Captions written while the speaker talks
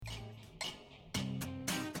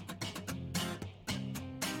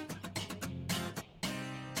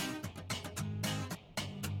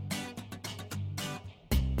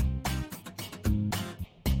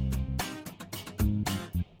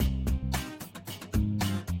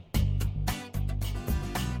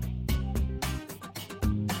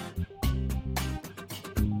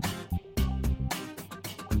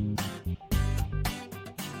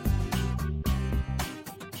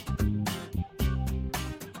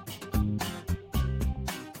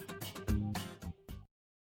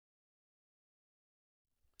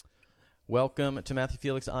Welcome to Matthew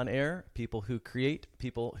Felix On Air, people who create,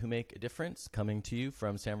 people who make a difference, coming to you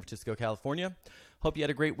from San Francisco, California. Hope you had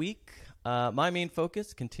a great week. My main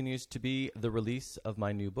focus continues to be the release of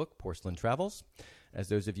my new book, Porcelain Travels. As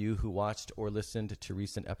those of you who watched or listened to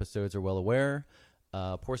recent episodes are well aware,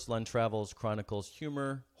 Porcelain Travels chronicles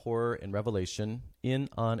humor, horror, and revelation in,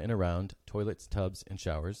 on, and around toilets, tubs, and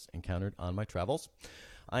showers encountered on my travels.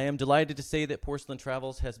 I am delighted to say that Porcelain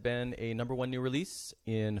Travels has been a #1 new release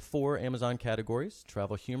in 4 Amazon categories: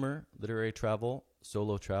 travel humor, literary travel,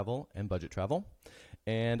 solo travel, and budget travel.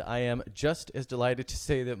 And I am just as delighted to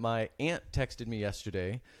say that my aunt texted me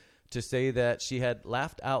yesterday to say that she had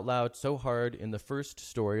laughed out loud so hard in the first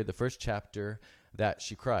story, the first chapter, that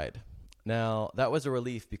she cried. Now, that was a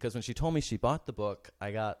relief because when she told me she bought the book,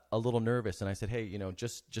 I got a little nervous, and I said, hey,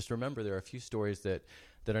 just remember there are a few stories that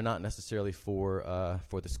are not necessarily for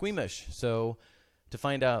the squeamish. So to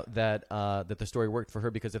find out that the story worked for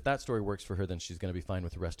her, because if that story works for her, then she's going to be fine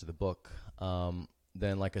with the rest of the book.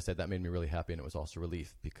 Then, like I said, that made me really happy, and it was also a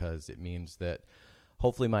relief because it means that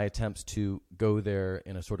hopefully my attempts to go there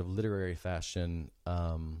in a sort of literary fashion,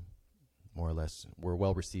 more or less, were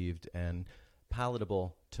well received and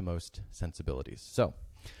palatable to most sensibilities. So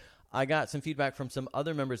I got some feedback from some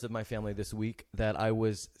other members of my family this week that I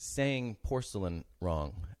was saying porcelain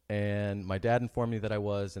wrong. And my dad informed me that I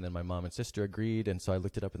was, and then my mom and sister agreed, and so I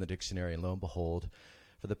looked it up in the dictionary, and lo and behold,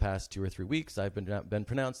 for the past 2 or 3 weeks, I've been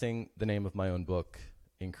pronouncing the name of my own book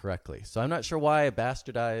incorrectly. So I'm not sure why I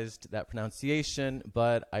bastardized that pronunciation,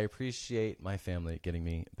 but I appreciate my family getting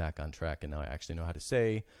me back on track, and now I actually know how to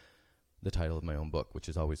say the title of my own book, which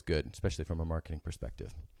is always good, especially from a marketing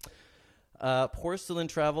perspective. Porcelain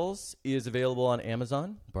Travels is available on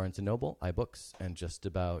Amazon, Barnes & Noble, iBooks, and just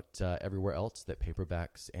about everywhere else that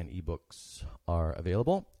paperbacks and ebooks are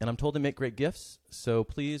available. And I'm told to make great gifts, so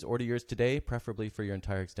please order yours today, preferably for your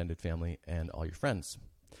entire extended family and all your friends.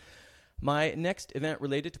 My next event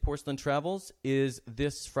related to Porcelain Travels is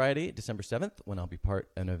this Friday, December 7th, when I'll be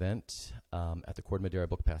part of an event at the Corte Madera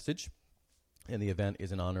Book Passage. And the event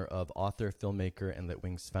is in honor of author, filmmaker, and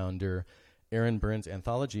Litwings founder Aaron Burns'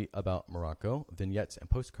 anthology about Morocco, vignettes and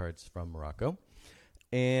postcards from Morocco.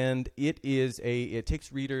 And it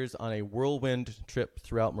takes readers on a whirlwind trip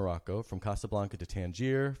throughout Morocco, from Casablanca to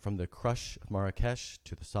Tangier, from the crush of Marrakesh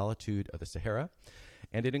to the solitude of the Sahara.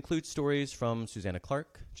 And it includes stories from Susanna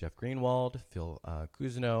Clark, Jeff Greenwald, Phil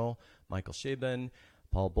Cousineau, Michael Chabon,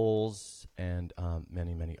 Paul Bowles, and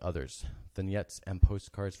many, many others. Vignettes and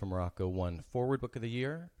Postcards from Morocco won Forward Book of the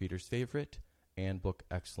Year, Reader's Favorite, and Book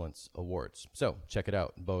Excellence Awards. So check it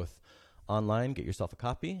out, both online, get yourself a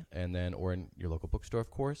copy, and then, or in your local bookstore, of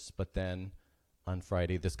course, but then on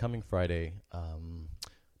Friday, this coming Friday,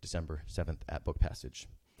 December 7th at Book Passage.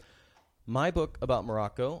 My book about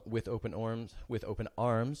Morocco, With Open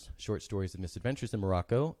Arms, Short Stories of Misadventures in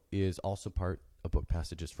Morocco, is also part of Book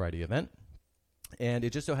Passage's Friday event. And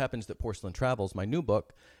it just so happens that Porcelain Travels, my new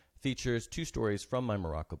book, features 2 stories from my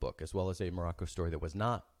Morocco book, as well as a Morocco story that was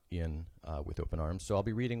not in With Open Arms. So I'll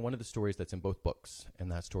be reading one of the stories that's in both books,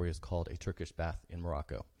 and that story is called A Turkish Bath in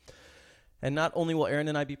Morocco. And not only will Aaron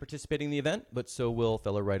and I be participating in the event, but so will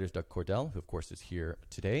fellow writers Doug Cordell, who of course is here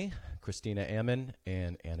today, Christina Ammon,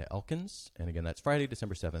 and Anna Elkins. And again, that's Friday,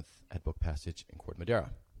 December 7th at Book Passage in Corte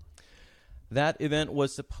Madera. That event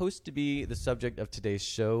was supposed to be the subject of today's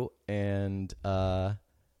show, and I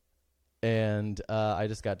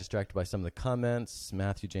just got distracted by some of the comments.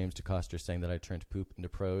 Matthew James DeCoster saying that I turned poop into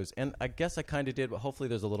prose, and I guess I kind of did, but hopefully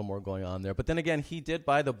there's a little more going on there. But then again, he did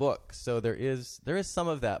buy the book, so there is some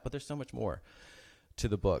of that, but there's so much more to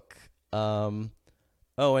the book. And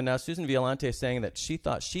now Susan Violante is saying that she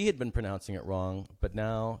thought she had been pronouncing it wrong, but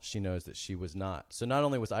now she knows that she was not. So not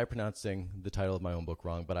only was I pronouncing the title of my own book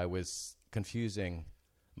wrong, but I was confusing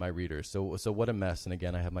my readers. So what a mess. And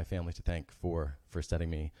again, I have my family to thank for setting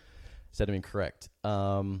me correct.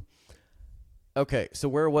 Okay, so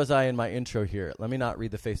where was I in my intro here? Let me not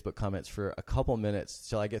read the Facebook comments for a couple minutes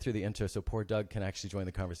till I get through the intro so poor Doug can actually join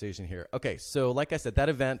the conversation here. Okay, so like I said, that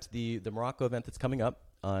event, the Morocco event that's coming up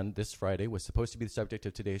on this Friday, was supposed to be the subject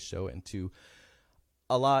of today's show, and to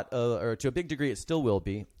a big degree it still will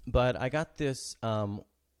be. But I got this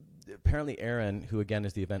apparently Aaron, who again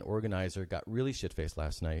is the event organizer, got really shit-faced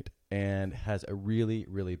last night and has a really,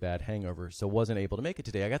 really bad hangover, so wasn't able to make it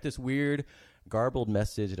today. I got this weird, garbled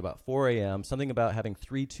message at about 4 a.m., something about having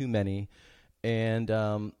 3 too many, and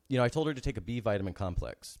I told her to take a B vitamin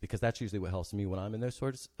complex, because that's usually what helps me when I'm in those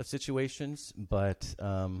sorts of situations, but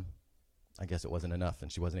I guess it wasn't enough,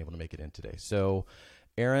 and she wasn't able to make it in today. So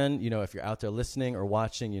Aaron, if you're out there listening or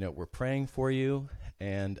watching, we're praying for you,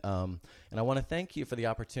 And I want to thank you for the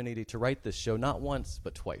opportunity to write this show, not once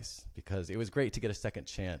but twice, because it was great to get a second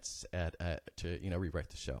chance to rewrite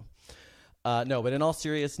the show. No, but in all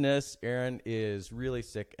seriousness, Aaron is really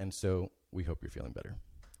sick, and so we hope you're feeling better.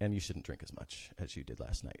 And you shouldn't drink as much as you did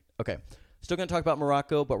last night. Okay, still going to talk about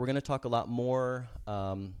Morocco, but we're going to talk a lot more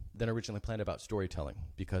than originally planned about storytelling,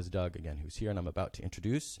 because Doug, again, who's here and I'm about to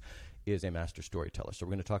introduce, is a master storyteller. So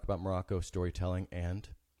we're going to talk about Morocco storytelling and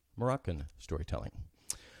Moroccan storytelling.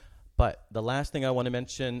 But the last thing I want to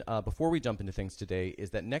mention before we jump into things today is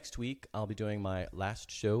that next week I'll be doing my last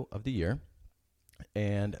show of the year.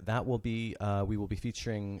 And that will be, I will be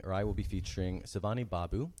featuring Savani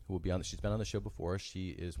Babu, who will be on. She's been on the show before. She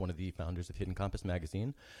is one of the founders of Hidden Compass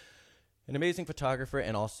magazine, an amazing photographer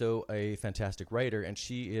and also a fantastic writer. And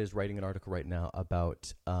she is writing an article right now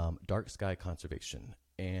about dark sky conservation.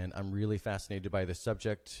 And I'm really fascinated by this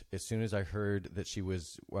subject. As soon as I heard that she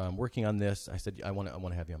was working on this, I said, I want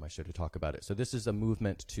to have you on my show to talk about it. So this is a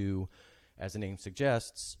movement to, as the name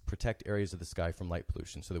suggests, protect areas of the sky from light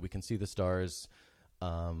pollution so that we can see the stars.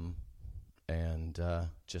 And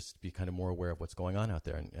just be kind of more aware of what's going on out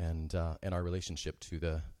there and our relationship to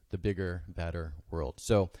the bigger, badder world.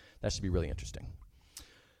 So that should be really interesting.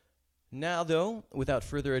 Now, though, without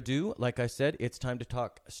further ado, like I said, it's time to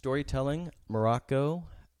talk storytelling, Morocco,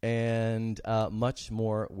 and much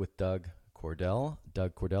more with Doug Cordell.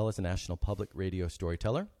 Doug Cordell is a national public radio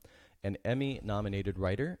storyteller, an Emmy-nominated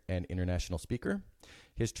writer and international speaker.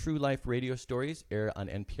 His true life radio stories air on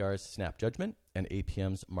NPR's Snap Judgment and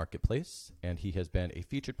APM's Marketplace, and he has been a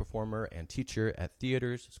featured performer and teacher at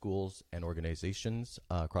theaters, schools, and organizations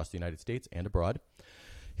across the United States and abroad.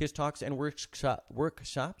 His talks and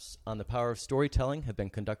workshops on the power of storytelling have been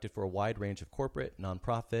conducted for a wide range of corporate,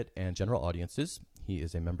 nonprofit, and general audiences. He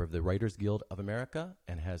is a member of the Writers Guild of America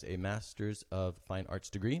and has a Master's of Fine Arts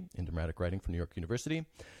degree in dramatic writing from New York University.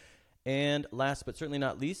 And last but certainly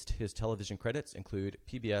not least, his television credits include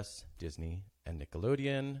PBS, Disney, and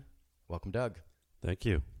Nickelodeon. Welcome, Doug. Thank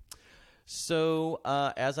you. So,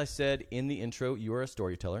 as I said in the intro, you are a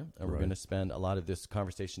storyteller, and we're going to spend a lot of this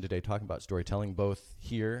conversation today talking about storytelling, both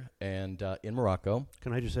here and in Morocco.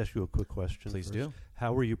 Can I just ask you a quick question? Please first? do.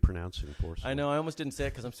 How are you pronouncing porcelain? I know, I almost didn't say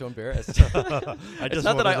it because I'm so embarrassed. It's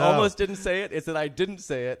not that I almost didn't say it, it's that I didn't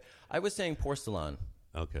say it. I was saying porcelain.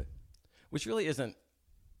 Okay. Which really isn't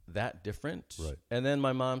that different. Right. And then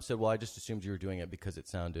my mom said, well, I just assumed you were doing it because it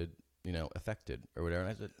sounded, affected or whatever. And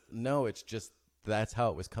I said, no, it's just that's how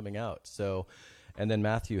it was coming out. So, and then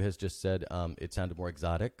Matthew has just said it sounded more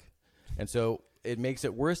exotic. And so it makes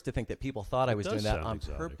it worse to think that people thought I was doing that on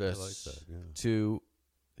purpose to,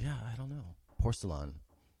 I don't know. Porcelain.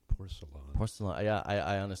 Yeah,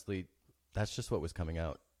 I honestly, that's just what was coming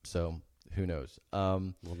out. So who knows?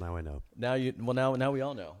 Well, now I know. Now we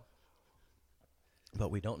all know. But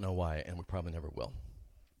we don't know why, and we probably never will.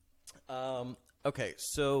 Okay,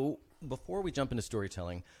 so before we jump into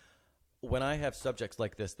storytelling, when I have subjects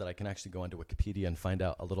like this that I can actually go onto Wikipedia and find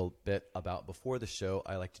out a little bit about before the show,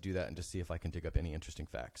 I like to do that and just see if I can dig up any interesting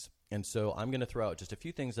facts. And so I'm going to throw out just a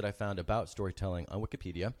few things that I found about storytelling on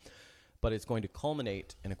Wikipedia, but it's going to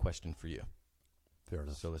culminate in a question for you. Fair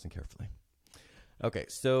enough. So listen carefully. Okay,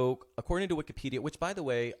 so according to Wikipedia, which, by the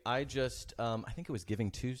way, I just, I think it was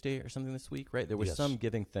Giving Tuesday or something this week, right? There was some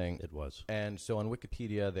giving thing. It was. And so on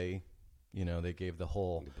Wikipedia, they gave the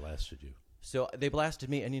whole. They blasted you. So they blasted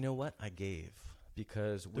me, and you know what? I gave.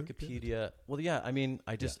 Because Wikipedia, well, yeah, I mean,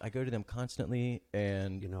 I go to them constantly,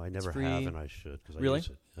 and I never free. have, and I should. Really? I use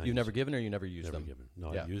it. You've never given or you never used never them? Given.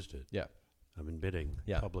 No, Yeah. I've used it. Yeah. I'm admitting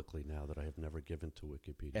publicly now that I have never given to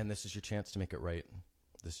Wikipedia. And this is your chance to make it right.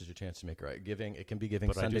 Giving, it can be giving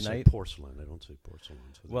but Sunday I do night. Say porcelain. I don't say porcelain.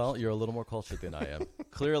 So well, you're a little more cultured than I am.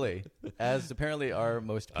 Clearly, as apparently are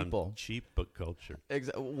most people. I'm cheap but cultured.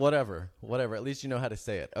 Whatever. At least you know how to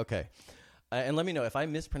say it. Okay. And let me know if I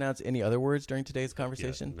mispronounce any other words during today's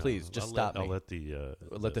conversation. Please just stop me. I'll let the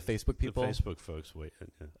Facebook people. The Facebook folks wait.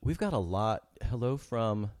 We've got a lot. Hello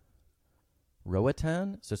from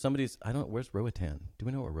Roatan. So where's Roatan? Do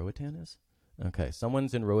we know what Roatan is? Okay,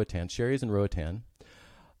 someone's in Roatan. Sherry's in Roatan.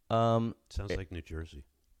 Sounds like New Jersey.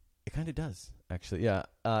 It kind of does, actually. Yeah.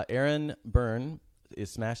 Erin Byrne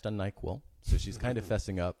is smashed on NyQuil, so she's kind of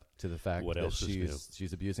fessing up to the fact that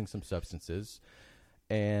she's abusing some substances.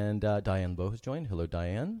 And Diane Lowe has joined. Hello,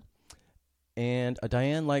 Diane. And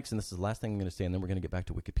Diane likes, and this is the last thing I'm going to say, and then we're going to get back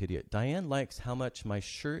to Wikipedia. Diane likes how much my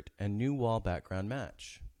shirt and new wall background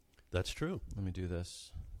match. That's true. Let me do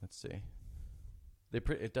this. Let's see.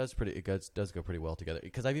 It does go pretty well together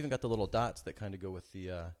because I've even got the little dots that kind of go with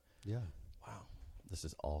the. Yeah. Wow, this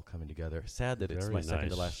is all coming together. Sad that it's Very my second to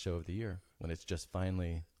nice. last show of the year when it's just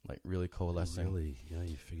finally like really coalescing. Really? Yeah,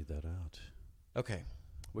 you figured that out. Okay.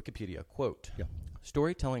 Wikipedia quote. Yeah.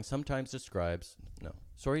 Storytelling describes,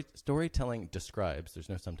 there's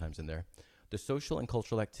no sometimes in there, the social and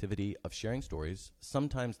cultural activity of sharing stories,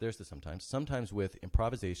 sometimes with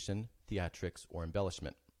improvisation, theatrics, or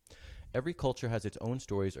embellishment. Every culture has its own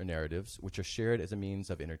stories or narratives, which are shared as a means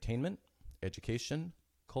of entertainment, education,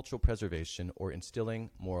 cultural preservation, or instilling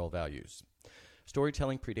moral values.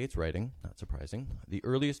 Storytelling predates writing, not surprising. The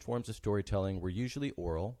earliest forms of storytelling were usually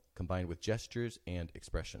oral, combined with gestures and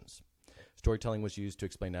expressions. Storytelling was used to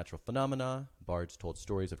explain natural phenomena. Bards told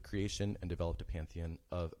stories of creation and developed a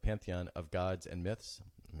pantheon of gods and myths.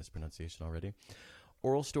 Mispronunciation already.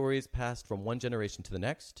 Oral stories passed from one generation to the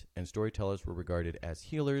next, and storytellers were regarded as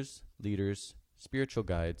healers, leaders, spiritual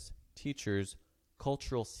guides, teachers,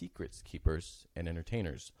 cultural secrets keepers, and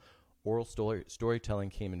entertainers. Oral storytelling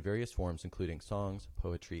came in various forms, including songs,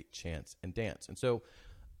 poetry, chants, and dance. And so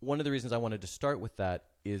one of the reasons I wanted to start with that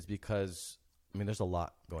is because, I mean, there's a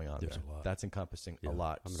lot going on There's there. a lot. That's encompassing a Yeah.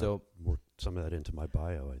 lot. I'm So gonna work some of that into my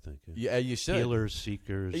bio, I think. yeah, you should. Healers,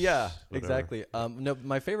 seekers. Yeah, whatever. exactly. No,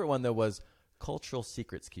 my favorite one, though, was cultural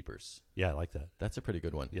secrets keepers. Yeah, I like that. That's a pretty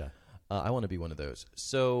good one. Yeah. I want to be one of those.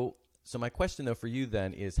 So my question, though, for you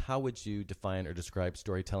then is how would you define or describe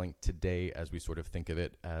storytelling today as we sort of think of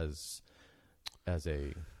it as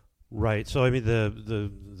a... Right. So, I mean,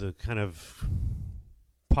 the kind of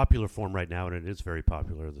popular form right now, and it is very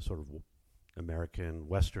popular, the sort of American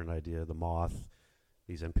Western idea, the Moth,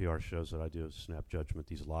 these NPR shows that I do, Snap Judgment,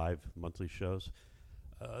 these live monthly shows.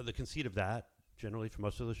 The conceit of that, generally for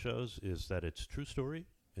most of the shows, is that it's true story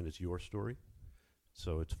and it's your story.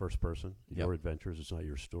 So it's first person, your adventures. It's not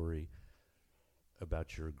your story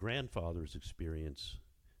about your grandfather's experience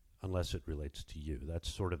unless it relates to you. That's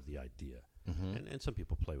sort of the idea. Mm-hmm. And some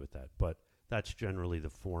people play with that, but that's generally the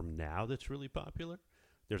form now that's really popular.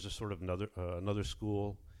 There's a sort of another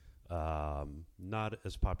school, not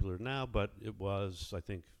as popular now, but it was, I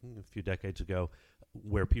think, a few decades ago,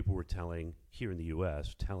 where people were telling, here in the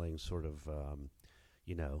U.S., telling sort of,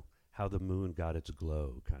 how the moon got its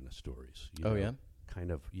glow kind of stories. Yeah? Kind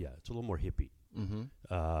of, yeah, it's a little more hippie.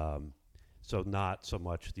 Mm-hmm. So not so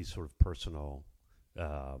much these sort of personal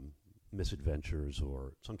misadventures,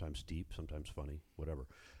 or sometimes deep, sometimes funny, whatever.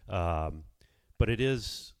 But it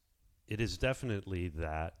is definitely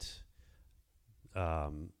that,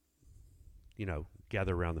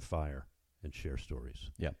 gather around the fire and share stories.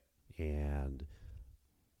 Yeah. And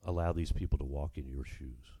allow these people to walk in your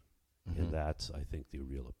shoes. Mm-hmm. And that's, I think, the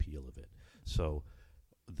real appeal of it. So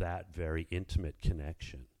that very intimate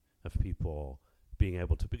connection of people being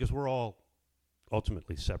able to, because we're all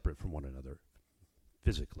ultimately separate from one another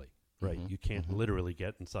physically, right? Mm-hmm. You can't Mm-hmm. literally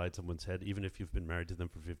get inside someone's head, even if you've been married to them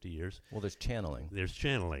for 50 years. Well, there's channeling. There's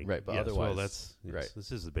channeling. Right, but yes, otherwise... well, that's, yes, right.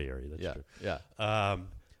 This is the Bay Area, that's true. Yeah.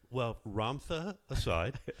 Well, Ramtha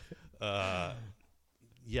aside,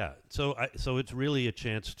 yeah. So it's really a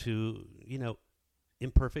chance to,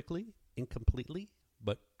 imperfectly, incompletely,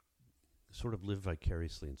 but sort of live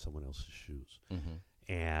vicariously in someone else's shoes.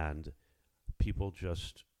 Mm-hmm. And people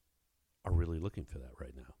just are really looking for that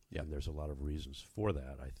right now. Yep. And there's a lot of reasons for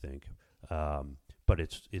that, I think. But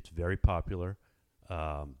it's very popular.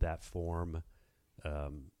 That form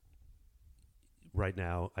right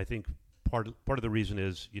now, I think part of the reason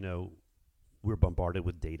is, we're bombarded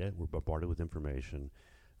with data, we're bombarded with information.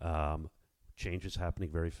 Change is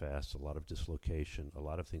happening very fast, a lot of dislocation, a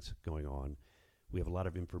lot of things going on. We have a lot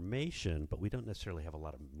of information, but we don't necessarily have a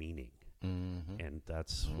lot of meaning. Mm-hmm. And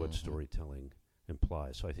that's what storytelling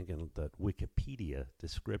implies. So I think in that Wikipedia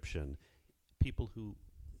description, people who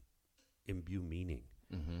imbue meaning,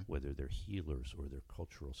 whether they're healers or they're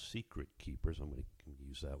cultural secret keepers, I'm going to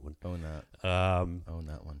use that one. Own that. Own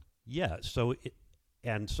that one. Yeah. So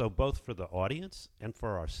both for the audience and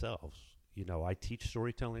for ourselves, I teach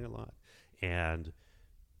storytelling a lot, and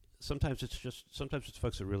sometimes it's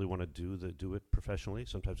folks that really want to do it professionally.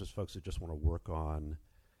 Sometimes it's folks that just want to work on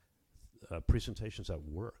presentations at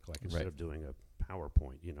work, like instead of doing a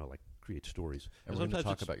PowerPoint, like create stories. And we're going to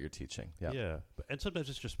talk about your teaching. Yeah. Yeah. And sometimes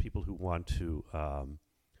it's just people who want to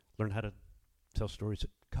learn how to tell stories at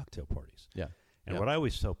cocktail parties. Yeah. And what I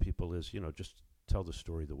always tell people is, just tell the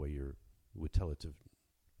story the way you would tell it to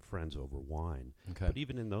friends over wine. Okay. But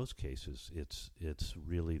even in those cases, it's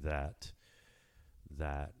really that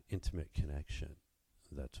intimate connection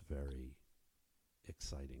that's very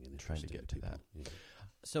exciting and trying to interesting get to people. that. Yeah.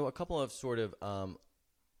 So a couple of sort of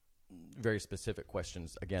very specific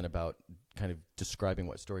questions, again, about kind of describing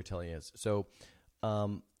what storytelling is. So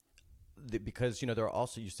because there are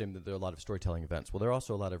also, you say that there are a lot of storytelling events. Well, there are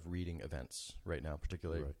also a lot of reading events right now,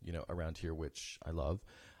 particularly Right. around here, which I love.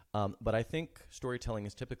 But I think storytelling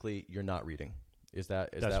is typically you're not reading. Is that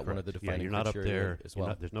That's one of correct. the defining you're not up criteria there as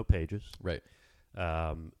well? there's no pages. Right.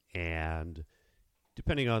 And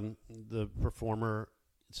depending on the performer,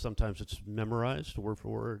 sometimes it's memorized word for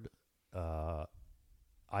word.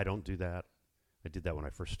 I don't do that. I did that when I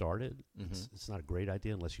first started. It's not a great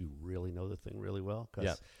idea unless you really know the thing really well.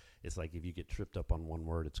 Because it's like if you get tripped up on one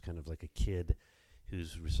word, it's kind of like a kid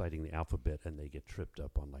who's reciting the alphabet and they get tripped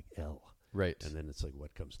up on like L. Right. And then it's like,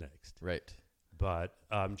 what comes next? Right. But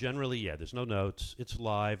generally, there's no notes. It's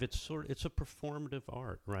live. It's a performative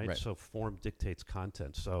art, right? So form dictates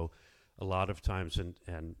content. So a lot of times,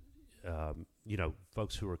 and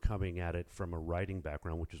folks who are coming at it from a writing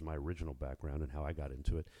background, which is my original background and how I got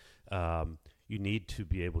into it, you need to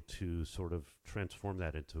be able to sort of transform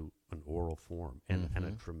that into an oral form and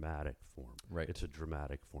a dramatic form. Right. It's a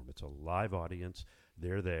dramatic form. It's a live audience.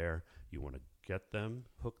 They're there. You want to get them,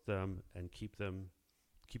 hook them, and keep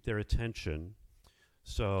their attention.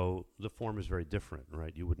 So the form is very different,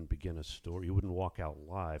 right? You wouldn't begin a story. You wouldn't walk out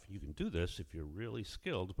live. You can do this if you're really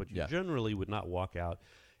skilled, but you generally would not walk out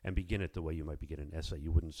and begin it the way you might begin an essay.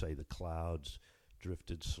 You wouldn't say the clouds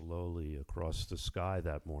drifted slowly across the sky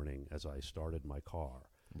that morning as I started my car.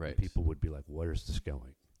 Right. And people would be like, where's this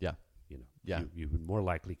going? Yeah. You would more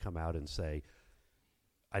likely come out and say,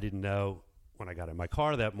 I didn't know when I got in my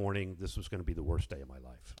car that morning, this was going to be the worst day of my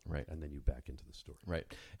life. Right. And then you back into the story. Right.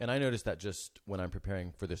 And I noticed that just when I'm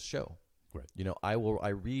preparing for this show. Right. I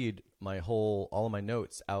read all of my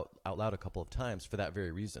notes out loud a couple of times for that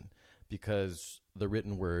very reason, because the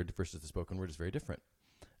written word versus the spoken word is very different.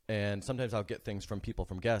 And sometimes I'll get things from people,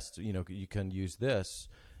 from guests, you can use this,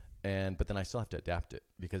 but then I still have to adapt it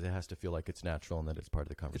because it has to feel like it's natural and that it's part of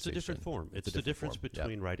the conversation. It's a different form. It's the difference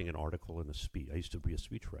between writing an article and a speech. I used to be a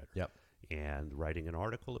speechwriter. Yep. And writing an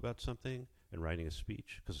article about something and writing a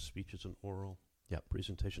speech, because a speech is an oral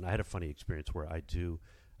presentation. I had a funny experience where I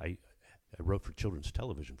wrote for children's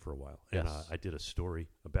television for a while, and I did a story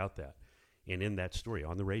about that. And in that story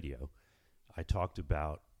on the radio, I talked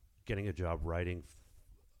about getting a job writing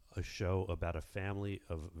a show about a family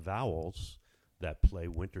of vowels that play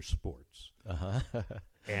winter sports.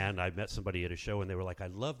 And I met somebody at a show, and they were like, I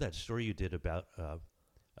love that story you did about a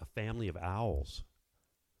family of owls.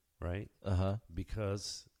 Right?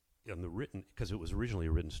 Because it was originally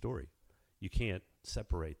a written story. You can't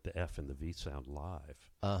separate the F and the V sound live.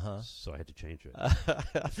 So I had to change it.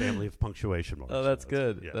 A family of punctuation marks. Oh, that's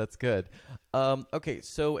good. That's good. Okay,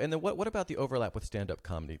 so and then what about the overlap with stand-up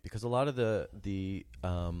comedy? Because a lot of the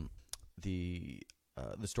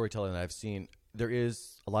storytelling that I've seen, a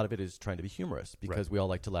lot of it is trying to be humorous because we all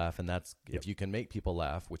like to laugh, and that's if you can make people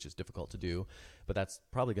laugh, which is difficult to do, but that's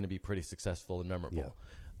probably going to be pretty successful and memorable.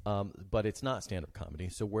 But it's not stand-up comedy.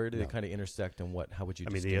 So where do they kind of intersect, and how would you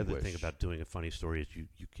distinguish? The other thing about doing a funny story is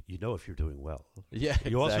you know if you're doing well. Yeah,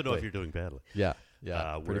 You also know if you're doing badly. Yeah,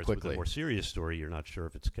 pretty pretty quickly. With a more serious story, you're not sure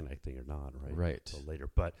if it's connecting or not, right? Right. Until later.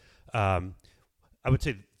 But I would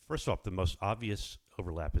say, first off, the most obvious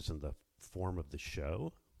overlap is in the form of the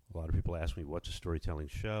show. A lot of people ask me, what's a storytelling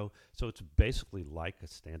show? So it's basically like a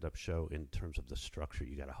stand-up show in terms of the structure.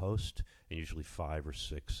 You got a host and usually 5 or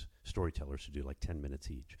 6 storytellers who do like 10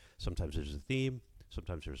 minutes each. Sometimes there's a theme,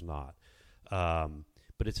 sometimes there's not.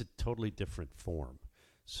 But it's a totally different form.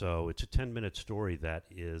 So it's a 10-minute story that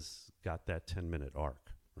got that 10-minute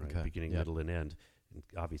arc, right? Okay. Beginning, middle, and end. And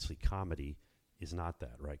obviously comedy is not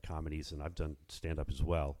that, right? Comedies, and I've done stand-up as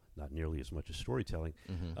well, not nearly as much as storytelling.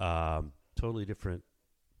 Totally different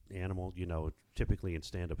animal. Typically in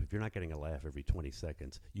stand-up, if you're not getting a laugh every 20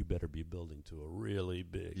 seconds, you better be building to a really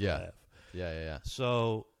big laugh. Yeah.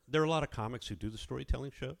 So there are a lot of comics who do the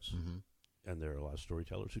storytelling shows, and there are a lot of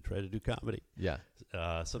storytellers who try to do comedy. Yeah.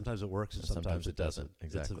 Sometimes it works, and sometimes it doesn't.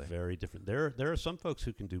 Exactly. It's a very different. There are some folks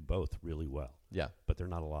who can do both really well. Yeah. But they're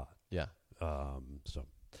not a lot. Yeah.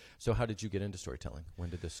 So how did you get into storytelling? When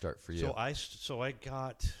did this start for you? I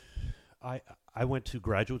went to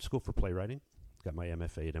graduate school for playwriting. Got my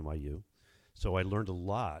MFA at NYU. So I learned a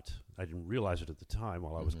lot. I didn't realize it at the time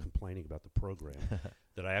while I was complaining about the program,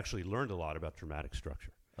 that I actually learned a lot about dramatic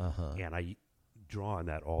structure. And I draw on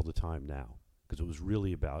that all the time now, because it was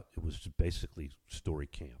basically story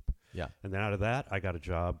camp. Yeah. And then out of that, I got a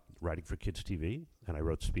job writing for kids TV, and I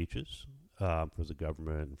wrote speeches for the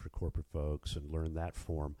government and for corporate folks, and learned that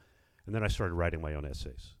form. And then I started writing my own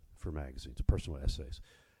essays for magazines, personal essays,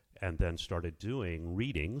 and then started doing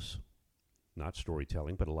readings, not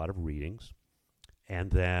storytelling, but a lot of readings,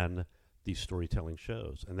 and then these storytelling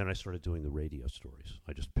shows. And then I started doing the radio stories.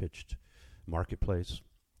 I just pitched Marketplace,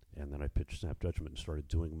 And then I pitched Snap Judgment and started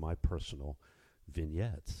doing my personal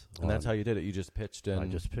vignettes. And that's how you did it. You just pitched in. I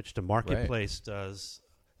just pitched a Marketplace does.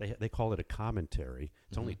 They call it a commentary.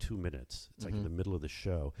 It's only 2 minutes. It's like in the middle of the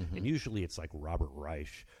show. And usually it's like Robert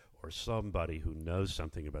Reich or somebody who knows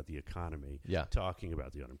something about the economy talking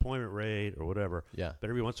about the unemployment rate or whatever. Yeah. But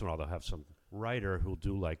every once in a while they'll have some writer who'll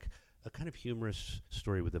do like a kind of humorous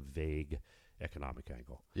story with a vague economic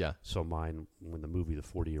angle. Yeah. So mine, when the movie The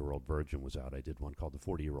 40-Year-Old Virgin was out, I did one called The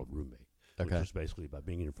 40-Year-Old Roommate, which is basically about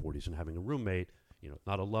being in your 40s and having a roommate,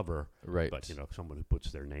 not a lover, but, someone who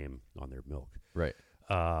puts their name on their milk. Right.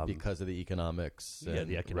 Because of the economics.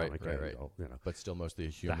 The economic angle, But still mostly a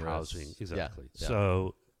humorous. The housing, exactly. Yeah.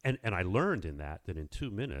 So, and I learned in that in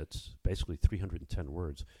 2 minutes, basically 310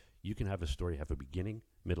 words, you can have a story have a beginning,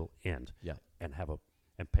 middle, end. Yeah. And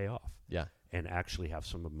pay off. Yeah. And actually have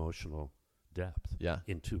some emotional depth. Yeah.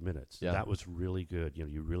 In 2 minutes. Yeah. That was really good.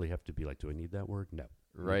 You really have to be like, do I need that word? No.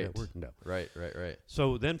 Right. Need that word? No. Right.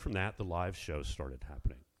 So then from that, the live shows started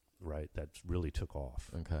happening. Right. That really took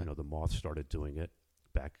off. Okay. The Moth started doing it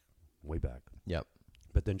way back. Yep.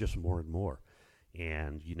 But then just more and more.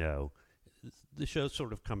 And, the shows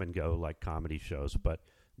sort of come and go like comedy shows, but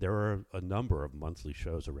there are a number of monthly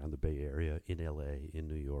shows around the Bay Area, in L.A., in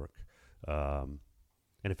New York. And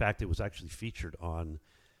in fact, it was actually featured on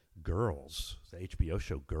Girls, the HBO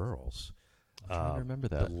show Girls. I'm trying to remember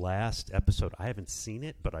that. The last episode, I haven't seen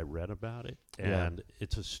it, but I read about it. And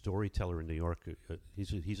it's a storyteller in New York.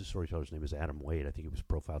 He's a storyteller. His name is Adam Wade. I think he was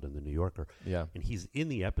profiled in The New Yorker. Yeah. And he's in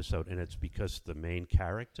the episode, and it's because the main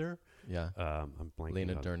character, I'm blanking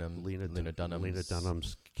Lena on Dunham's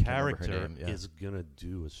Dunham's character is going to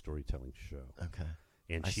do a storytelling show. Okay.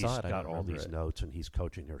 And she's got all these notes, and he's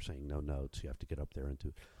coaching her, saying, no notes, you have to get up there and do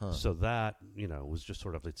it. Huh. So that, was just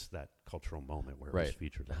sort of, it's that cultural moment where it was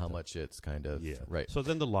featured. How much it's kind of, right. So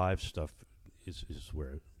then the live stuff is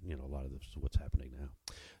where, a lot of this is what's happening now.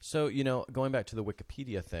 So, going back to the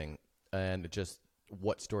Wikipedia thing and just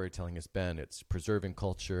what storytelling has been, it's preserving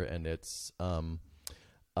culture, and it's,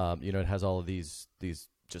 it has all of these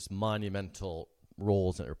just monumental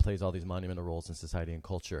roles, and it plays all these monumental roles in society and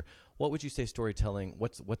culture. What would you say storytelling,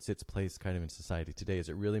 what's its place kind of in society today? Is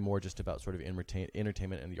it really more just about sort of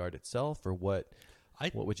entertainment and the art itself, or what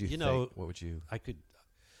would you think? What would you... I could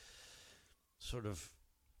sort of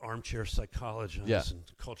armchair psychologize and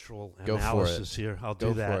cultural analysis here. I'll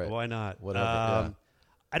do that. Why not? Whatever.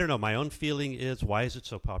 I don't know. My own feeling is, why is it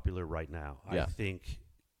so popular right now? Yeah. I think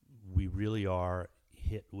we really are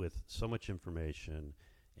hit with so much information,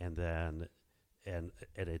 and then and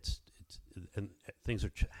things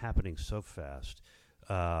are happening so fast,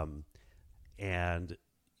 and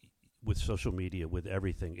with social media, with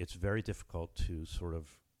everything, it's very difficult to sort of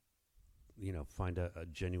find a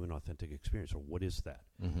genuine, authentic experience, or what is that,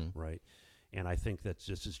 right? And I think that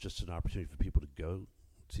this is just an opportunity for people to go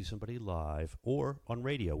see somebody live or on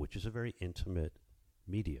radio, which is a very intimate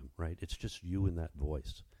medium, right? It's just you and that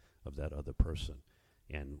voice of that other person.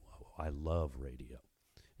 And I love radio.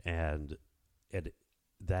 And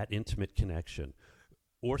that intimate connection,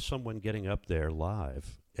 or someone getting up there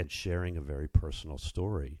live and sharing a very personal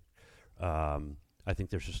story, I think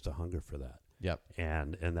there's just a hunger for that. Yep.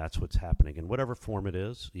 And that's what's happening. In whatever form it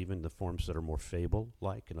is, even the forms that are more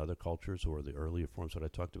fable-like in other cultures, or the earlier forms that I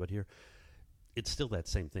talked about here, it's still that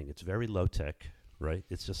same thing. It's very low-tech, right?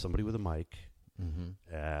 It's just somebody with a mic,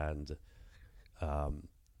 and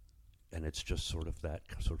it's just sort of that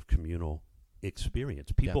sort of communal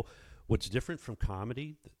experience. People, what's different from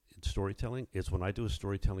comedy and storytelling is when I do a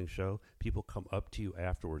storytelling show, people come up to you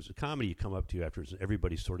afterwards. A comedy, you come up to you afterwards, and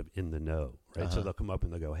everybody's sort of in the know, right? So they'll come up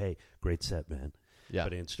and they'll go, "Hey, great set, man." Yeah.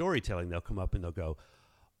 But in storytelling, they'll come up and they'll go,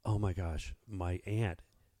 "Oh my gosh, my aunt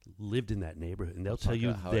lived in that neighborhood," and they'll tell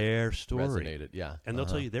you their story. Resonated, yeah. And they'll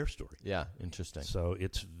tell you their story. Yeah, interesting. So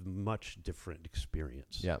it's much different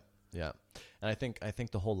experience. Yeah. Yeah. And I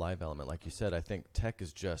think the whole live element, like you said, I think tech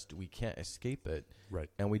is just, we can't escape it. Right.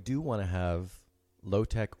 And we do want to have low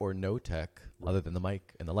tech or no tech, other than the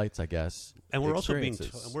mic and the lights, I guess. And we're also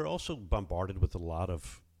we're also bombarded with a lot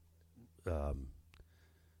of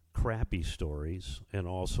crappy stories, and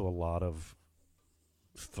also a lot of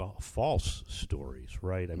false stories,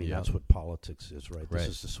 right? I mean, that's what politics is, right? This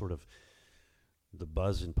is the sort of the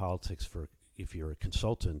buzz in politics for, if you're a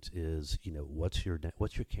consultant, is, what's your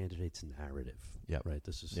candidate's narrative? Yeah. Right.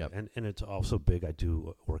 This is and it's also big. I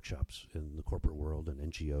do workshops in the corporate world and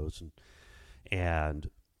NGOs, and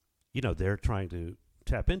they're trying to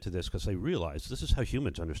tap into this because they realize this is how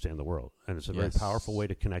humans understand the world, and it's a very powerful way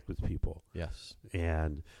to connect with people. Yes.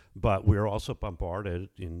 But we're also bombarded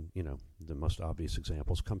in, the most obvious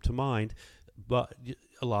examples come to mind, but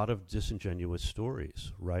a lot of disingenuous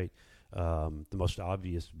stories, right? The most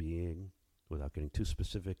obvious being, without getting too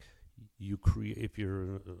specific, you create, if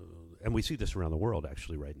you're, and we see this around the world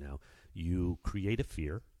actually right now, you create a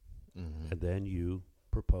fear, and then you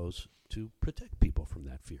propose to protect people from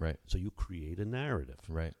that fear. Right. So you create a narrative.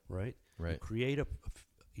 Right. Right. Right.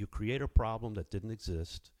 You create a problem that didn't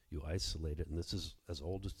exist. You isolate it, and this is as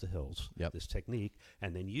old as the hills. Yep. This technique,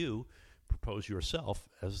 and then you propose yourself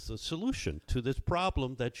as the solution to this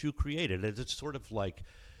problem that you created. And it's sort of like,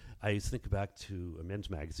 I think back to men's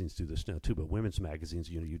magazines do this now too, but women's magazines,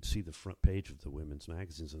 you'd see the front page of the women's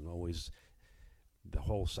magazines, and always the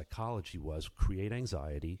whole psychology was create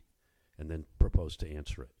anxiety and then propose to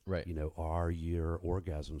answer it. Right. Are your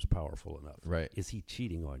orgasms powerful enough? Right. Is he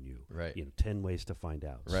cheating on you? Right. 10 ways to find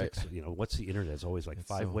out. Right. 6, what's the internet? It's always like It's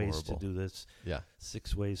 5 so ways horrible. to do this. Yeah.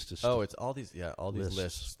 6 ways to Oh, it's all these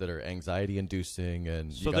lists that are anxiety inducing,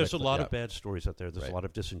 and So there's a lot of bad stories out there. There's Right. a lot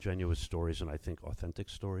of disingenuous stories, and I think authentic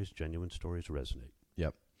stories, genuine stories resonate.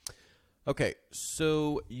 Yep. Okay,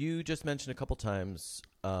 so you just mentioned a couple times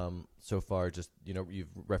so far, just, you've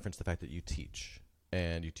referenced the fact that you teach.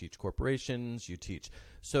 And you teach corporations, you teach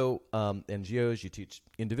NGOs, you teach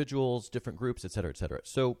individuals, different groups, et cetera, et cetera.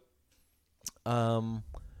 So in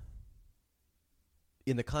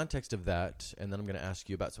the context of that, and then I'm going to ask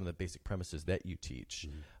you about some of the basic premises that you teach,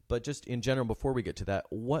 but just in general, before we get to that,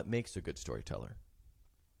 what makes a good storyteller?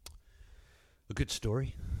 A good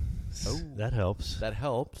story? Oh. That helps. That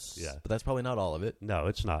helps, Yeah. but that's probably not all of it. No,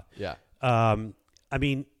 it's not. Yeah. I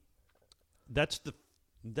mean, that's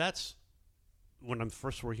when I'm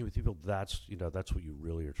first working with people, that's what you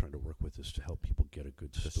really are trying to work with, is to help people get a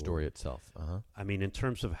good story. The story itself. I mean, in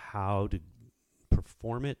terms of how to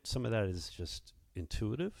perform it, some of that is just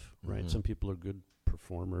intuitive, right? Some people are good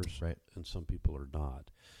performers, Right. and some people are not.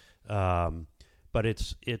 But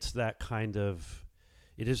it's that kind of,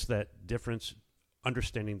 it is that difference,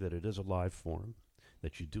 understanding that it is a live form,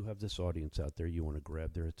 that you do have this audience out there. You want to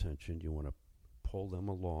grab their attention. You want to pull them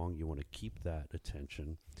along. You want to keep that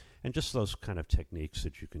attention. And just those kind of techniques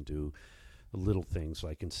that you can do, little things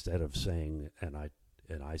like, instead of saying, and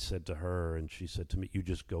I said to her and she said to me, you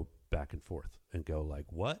just go back and forth and go like,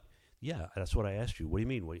 what? Yeah, that's what I asked you. What do you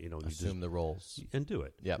mean? You Assume the roles. and do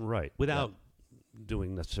it. Yep. Right. Without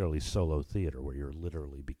doing necessarily solo theater where you're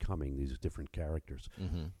literally becoming these different characters.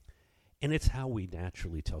 Mm-hmm. And it's how we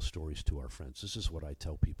naturally tell stories to our friends. This is what I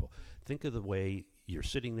tell people. Think of the way you're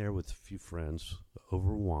sitting there with a few friends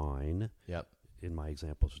over wine. Yep. In my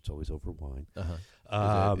examples, it's always over wine.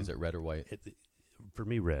 Uh-huh. Is it red or white? For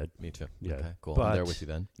me, red. Me too. Yeah. Okay, cool. But I'm there with you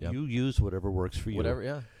then. Yep. you use whatever works for you. Whatever,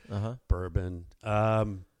 yeah. Uh-huh. Bourbon.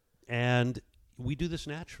 And we do this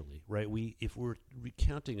naturally, right? If we're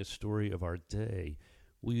recounting a story of our day,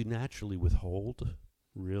 we naturally withhold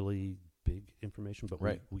really big information, but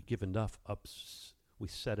Right. we give enough we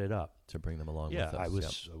set it up. To bring them along Yeah, with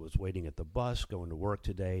us. I was waiting at the bus going to work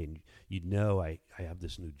today, and I have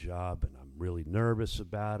this new job, and I'm really nervous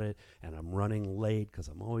about it, and I'm running late because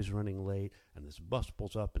I'm always running late, and this bus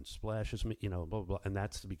pulls up and splashes me, blah, blah, blah, and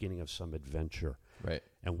that's the beginning of some adventure. Right.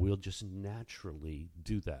 And we'll just naturally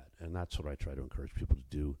do that, and that's what I try to encourage people to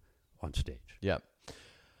do on stage. Yeah.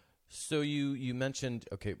 So you mentioned,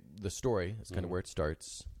 okay, the story is kind of where it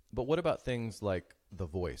starts, but what about things like the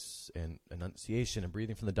voice and enunciation and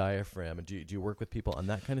breathing from the diaphragm? And do you work with people on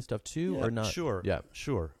that kind of stuff too, or not? Sure. Yeah.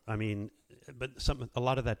 Sure. I mean, but a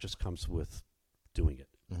lot of that just comes with doing it,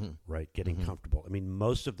 right? Getting comfortable. I mean,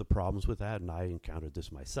 most of the problems with that, and I encountered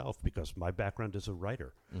this myself because my background is a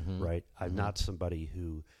writer, right? I'm not somebody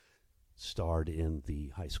who starred in the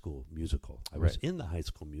High School Musical. I was in the High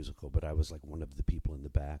School Musical, but I was like one of the people in the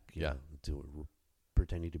back, you know,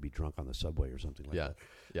 pretending to be drunk on the subway or something like that.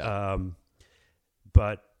 Yeah.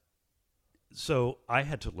 But so I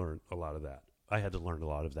had to learn a lot of that.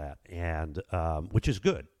 And which is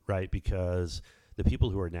good, right? Because the people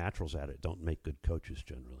who are naturals at it don't make good coaches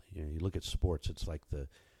generally. You look at sports, it's like the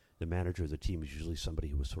manager of the team is usually somebody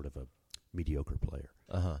who was sort of a mediocre player,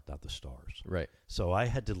 not the stars. Right. So I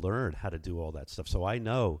had to learn how to do all that stuff. So I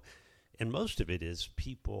know, and most of it is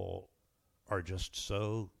people are just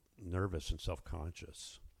so nervous and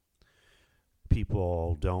self-conscious.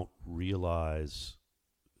 People don't realize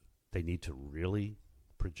they need to really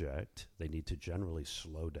project. They need to generally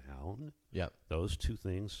slow down. Yeah. Those two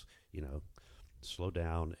things, slow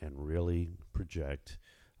down and really project.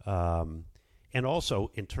 And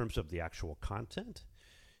also, in terms of the actual content,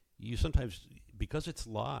 you sometimes, because it's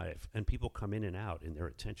live and people come in and out in their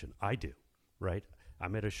attention, I do, right?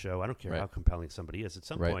 I'm at a show. I don't care how compelling somebody is. At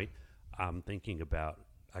some point, I'm thinking about,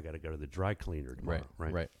 I got to go to the dry cleaner tomorrow,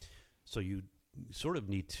 right? Right. So sort of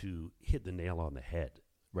need to hit the nail on the head.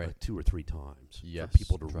 Right. 2 or 3 times Yes, for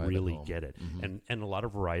people to drive it really home. get it. Mhm. And a lot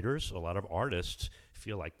of writers, a lot of artists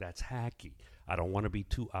feel like that's hacky. I don't want to be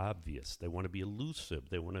too obvious. They want to be elusive.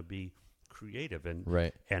 They want to be creative. And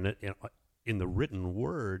Right. in the written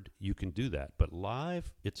word, you can do that. But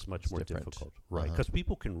live, it's much It's more different. difficult. Right. Uh-huh. Because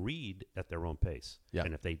people can read at their own pace. Yeah.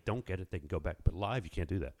 And if they don't get it, they can go back. But live, you can't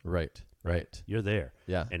do that. Right. Right. You're there.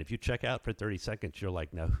 Yeah. And if you check out for 30 seconds, you're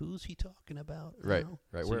like, now who's he talking about? Right. now?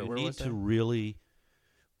 Right. So Where you need was to that? really,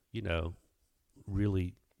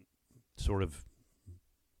 really sort of,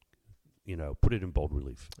 put it in bold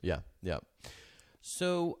relief. Yeah. Yeah.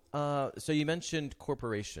 So, so you mentioned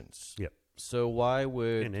corporations. Yep. So why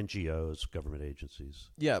would And NGOs, government agencies.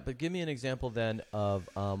 Yeah, but give me an example then of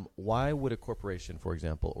why would a corporation, for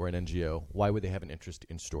example, or an NGO, why would they have an interest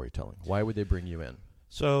in storytelling? Why would they bring you in?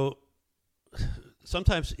 So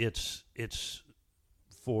sometimes it's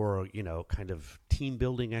for, kind of team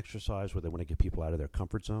building exercise where they want to get people out of their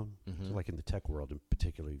comfort zone. Mhm. So like in the tech world in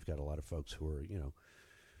particular, you've got a lot of folks who are,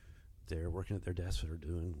 they're working at their desks or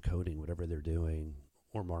doing coding, whatever they're doing,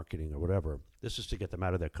 or marketing or whatever. This is to get them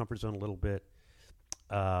out of their comfort zone a little bit.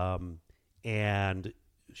 And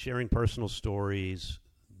sharing personal stories,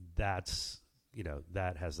 that's,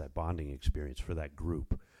 that has that bonding experience for that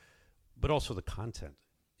group. But also the content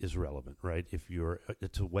is relevant, right?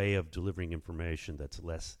 It's a way of delivering information that's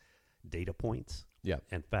less data points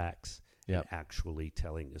and facts and actually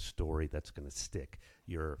telling a story that's going to stick.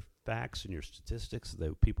 Your facts and your statistics,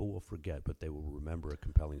 people will forget, but they will remember a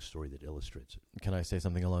compelling story that illustrates it. Can I say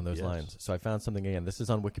something along those Yes. lines? So I found something again. This is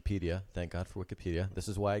on Wikipedia. Thank God for Wikipedia. This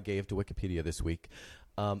is why I gave to Wikipedia this week.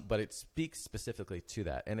 But it speaks specifically to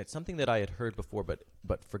that. And it's something that I had heard before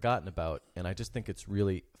but forgotten about, and I just think it's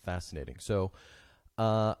really fascinating. So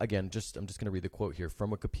again, I'm just going to read the quote here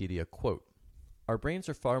from Wikipedia. Quote, "Our brains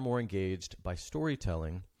are far more engaged by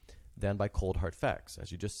storytelling than by cold hard facts,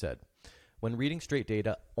 as you just said. When reading straight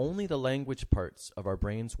data, only the language parts of our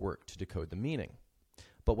brains work to decode the meaning.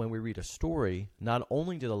 But when we read a story, not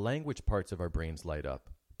only do the language parts of our brains light up,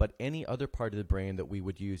 but any other part of the brain that we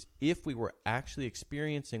would use if we were actually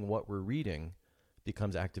experiencing what we're reading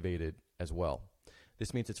becomes activated as well.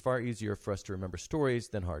 This means it's far easier for us to remember stories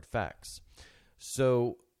than hard facts."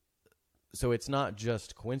 So it's not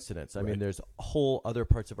just coincidence. I mean, there's whole other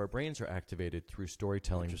parts of our brains are activated through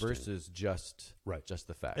storytelling versus just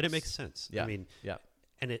the facts. And it makes sense. Yeah. I mean, yeah.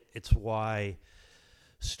 And it's why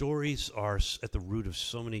stories are at the root of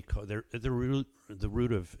so many. They're at the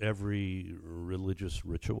root of every religious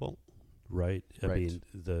ritual, right? I mean,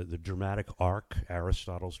 the dramatic arc,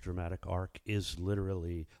 Aristotle's dramatic arc, is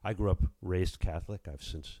literally. I grew up raised Catholic. I've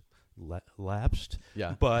since lapsed.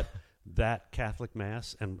 Yeah. But that Catholic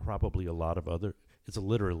Mass and probably a lot of other, it's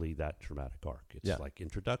literally that dramatic arc. It's like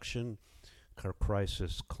introduction,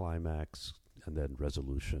 crisis, climax, and then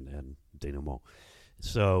resolution and denouement.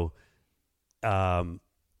 So,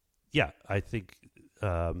 I think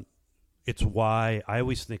it's why I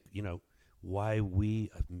always think, why we,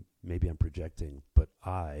 maybe I'm projecting, but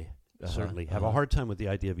I certainly have a hard time with the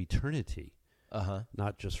idea of eternity,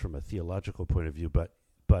 not just from a theological point of view,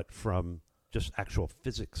 but from just actual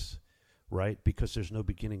physics, right? Because there's no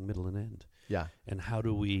beginning, middle, and end. Yeah. And how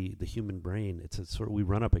do the human brain, it's a sort of, we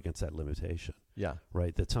run up against that limitation. Yeah.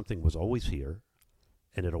 Right? That something was always here,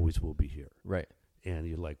 and it always will be here. Right. And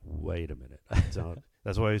you're like, wait a minute. That's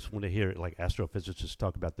why I always want to hear like astrophysicists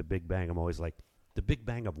talk about the Big Bang. I'm always like, the Big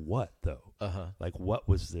Bang of what, though? Like, what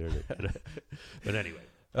was there? But anyway.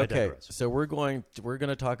 Okay. So we're going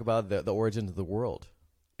to talk about the origin of the world.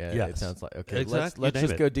 Yes. It sounds like okay. Exactly. Let's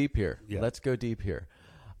just go deep here. Yeah. Let's go deep here.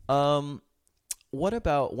 What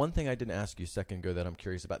about one thing I didn't ask you a second ago that I'm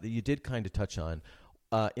curious about that you did kind of touch on,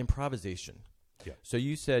 improvisation. Yeah. So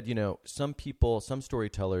you said, some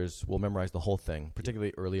storytellers will memorize the whole thing,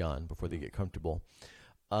 particularly early on before they get comfortable.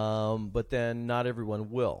 But then not everyone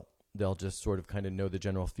will. They'll just sort of kind of know the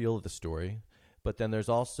general feel of the story. But then there's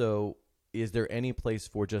also, is there any place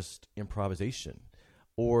for just improvisation?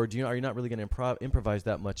 Or are you not really going to improvise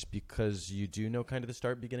that much because you do know kind of the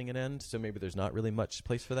start, beginning, and end? So maybe there's not really much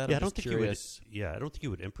place for that. Yeah, I don't think you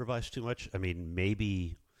would improvise too much. I mean,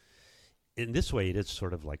 maybe in this way it is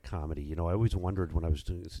sort of like comedy. I always wondered when I was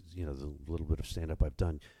doing this, the little bit of stand-up I've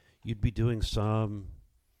done, you'd be doing some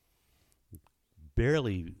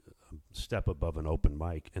barely step above an open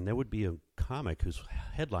mic, and there would be a comic who's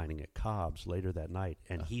headlining at Cobb's later that night,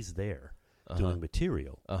 and he's there. Doing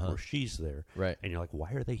material, or she's there, right? And you're like,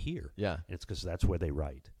 why are they here? Yeah, and it's because that's where they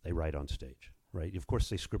write. They write on stage, right? Of course,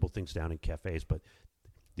 they scribble things down in cafes, but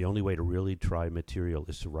The only way to really try material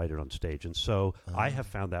is to write it on stage. And so I have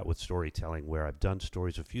found that with storytelling, where I've done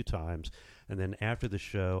stories a few times, and then after the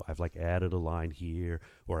show, I've like added a line here,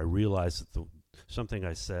 or I realized that something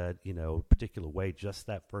I said, a particular way just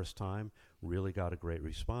that first time really got a great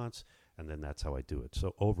response, and then that's how I do it.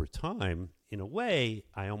 So over time, in a way,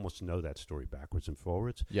 I almost know that story backwards and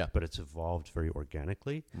forwards, but it's evolved very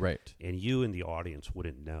organically. Right. And you in the audience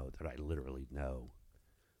wouldn't know that I literally know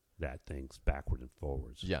that thing's backward and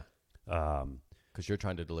forwards. Yeah. Because you're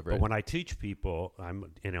trying to deliver but it. when I teach people,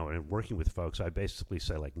 and working with folks, I basically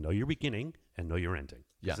say, like, know your beginning and know your ending.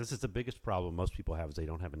 Yeah. This is the biggest problem most people have, is they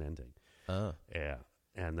don't have an ending. Yeah.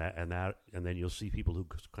 And then you'll see people who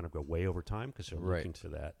kind of go way over time because they're looking for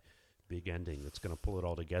that big ending that's going to pull it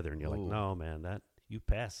all together. And you're like, no, man, you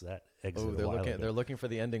passed that exit. They're looking for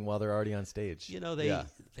the ending while they're already on stage.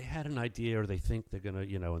 They had an idea, or they think they're going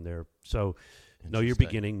to, and they're so. Know your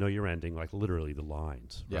beginning, know your ending, like literally the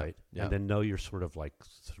lines, right? Yeah. And then know your sort of like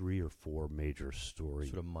 3 or 4 major story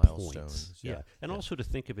sort of milestones. Points. Yeah. And also to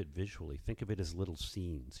think of it visually. Think of it as little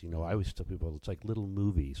scenes. I always tell people it's like little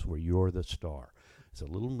movies where you're the star. It's a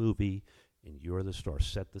little movie and you're the star.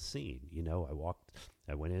 Set the scene.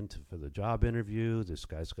 I went in for the job interview. This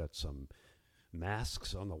guy's got some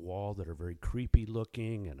masks on the wall that are very creepy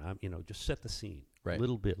looking, and I'm, just set the scene. Right.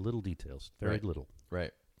 Little details. Very little. Right.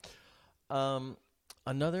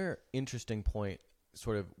 Another interesting point,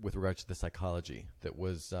 sort of with regards to the psychology,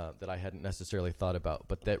 that I hadn't necessarily thought about,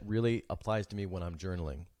 but that really applies to me when I'm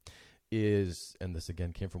journaling, is, and this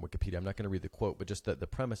again came from Wikipedia. I'm not going to read the quote, but just the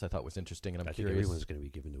premise I thought was interesting, and I'm curious. Think everyone's going to be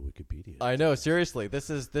given to Wikipedia. I know, seriously, this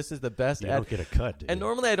is the best. You don't get a cut, do you? And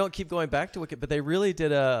normally I don't keep going back to Wikipedia, but they really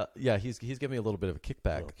did he's giving me a little bit of a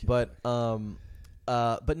kickback,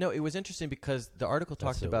 but no, it was interesting because the article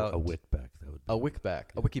talked about a wickback. That would be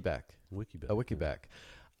a wikiback.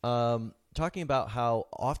 Talking about how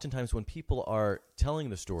oftentimes when people are telling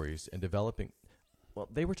the stories and developing, well,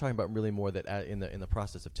 they were talking about really more that in the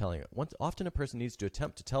process of telling it. Often a person needs to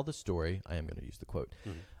attempt to tell the story. I am going to use the quote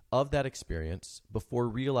of that experience before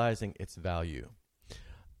realizing its value.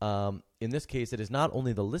 In this case, it is not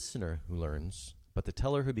only the listener who learns, but the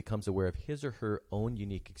teller who becomes aware of his or her own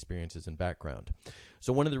unique experiences and background.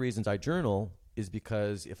 So one of the reasons I journal is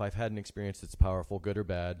because if I've had an experience that's powerful, good or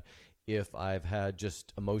bad, if I've had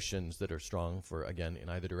just emotions that are strong for, again, in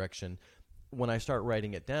either direction, when I start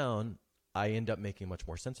writing it down, I end up making much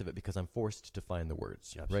more sense of it because I'm forced to find the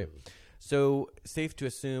words, right? So safe to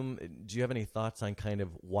assume, do you have any thoughts on kind of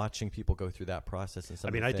watching people go through that process?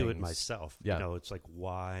 And I do it myself. Yeah. It's like,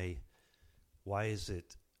 why is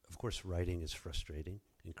it, of course, writing is frustrating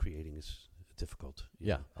and creating is difficult.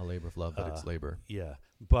 Yeah, a labor of love, but it's labor. Yeah,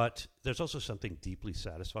 but there's also something deeply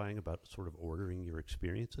satisfying about sort of ordering your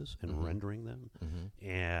experiences and rendering them,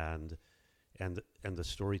 and the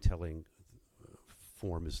storytelling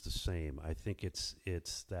form is the same. I think it's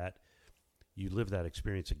that you live that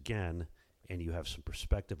experience again, and you have some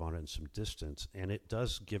perspective on it and some distance, and it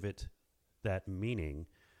does give it that meaning,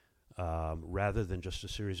 rather than just a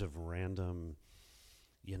series of random,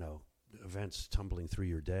 events tumbling through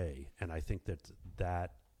your day. And I think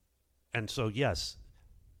that and so yes,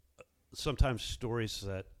 sometimes stories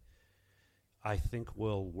that I think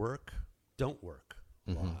will work don't work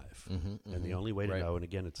live, and the only way to know, and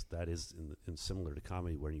again, that is in similar to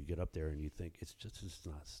comedy, where you get up there and you think it's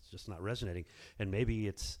just not resonating, and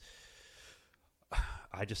maybe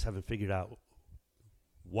I just haven't figured out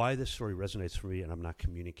why this story resonates for me, and I'm not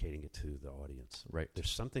communicating it to the audience. Right.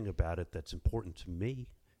 There's something about it that's important to me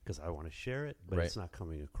because I want to share it, but it's not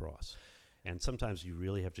coming across. And sometimes you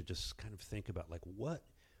really have to just kind of think about, like,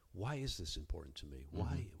 why is this important to me?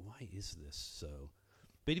 Why is this so?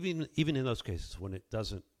 But even in those cases, when it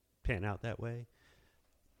doesn't pan out that way,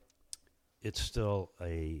 it's still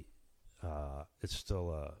a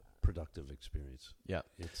productive experience. Yeah.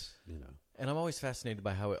 It's, And I'm always fascinated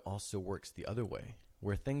by how it also works the other way,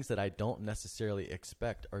 where things that I don't necessarily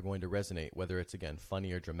expect are going to resonate, whether it's, again,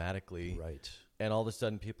 funny or dramatically. Right. And all of a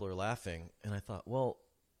sudden people are laughing. And I thought, well,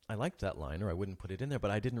 I liked that line, or I wouldn't put it in there, but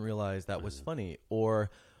I didn't realize that was funny. Or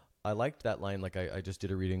I liked that line, like I just did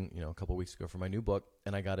a reading, a couple weeks ago for my new book,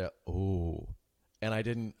 and I got and I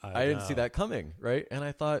didn't see that coming, right? And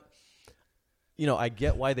I thought, I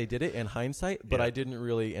get why they did it in hindsight, but I didn't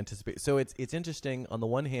really anticipate. So it's interesting on the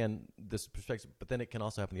one hand, this perspective, but then it can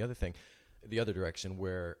also happen the other direction,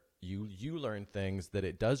 where you learn things that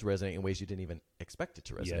it does resonate in ways you didn't even expect it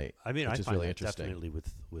to resonate. Yeah. I mean, which I is find really that interesting. definitely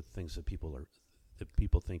with things that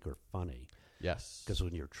people think are funny. Yes. Because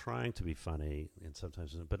when you're trying to be funny, and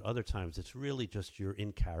sometimes, but other times it's really just you're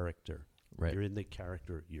in character. Right. You're in the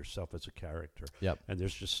character yourself as a character. Yep. And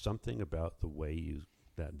there's just something about the way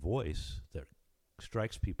that voice that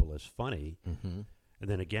strikes people as funny. Mm-hmm. And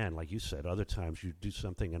then again, like you said, other times you do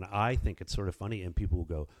something and I think it's sort of funny and people will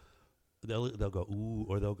go, they'll go, ooh,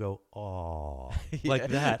 or they'll go, aw, like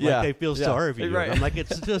that. Yeah. Like they feel Yeah. sorry for you. Right. And I'm like,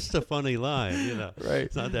 it's just a funny line, you know. Right.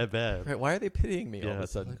 It's not that bad. Right. Why are they pitying me all of Yeah. a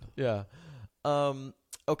sudden? Yeah.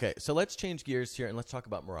 Okay, so let's change gears here and let's talk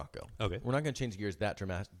about Morocco. Okay. We're not going to change gears that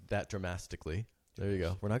dramatically. There you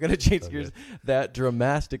go. We're not going to change gears that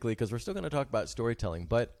dramatically because we're still going to talk about storytelling.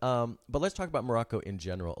 But let's talk about Morocco in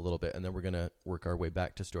general a little bit, and then we're going to work our way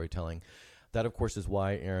back to storytelling. That, of course, is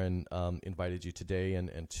why Aaron invited you today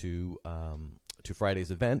and to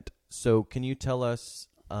Friday's event. So can you tell us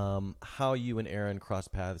how you and Aaron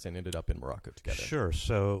crossed paths and ended up in Morocco together? Sure.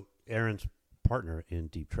 So Aaron's partner in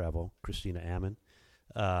Deep Travel, Christina Ammon,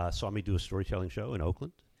 saw me do a storytelling show in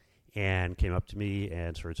Oakland and came up to me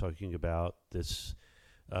and started talking about this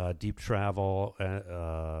Deep Travel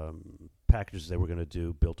packages they were going to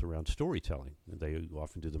do built around storytelling. They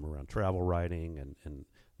often do them around travel writing and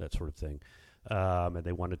that sort of thing. And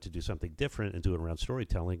they wanted to do something different and do it around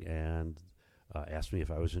storytelling and asked me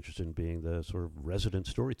if I was interested in being the sort of resident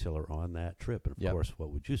storyteller on that trip. And, of course,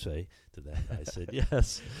 what would you say to that? I said,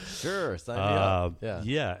 yes. Sure, sign me up. Yeah.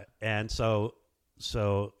 Yeah. And so,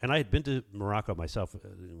 and I had been to Morocco myself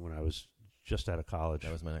when I was just out of college.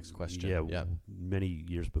 That was my next question. Yeah. Many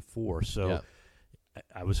years before. So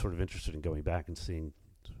I was sort of interested in going back and seeing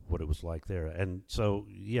what it was like there. And so,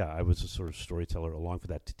 I was a sort of storyteller along for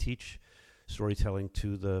that to teach storytelling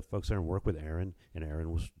to the folks there and work with Aaron. And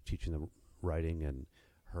Aaron was teaching them writing and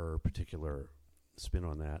her particular spin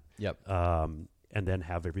on that. Yep. And then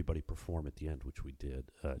have everybody perform at the end, which we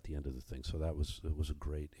did at the end of the thing. So it was a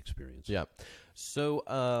great experience. Yeah. So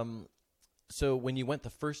so when you went the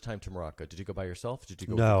first time to Morocco, did you go by yourself? Did you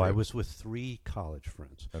go? No, with I was with 3 college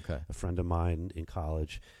friends. Okay. A friend of mine in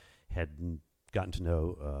college had gotten to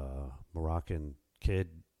know a Moroccan kid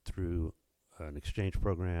through an exchange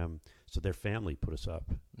program. So their family put us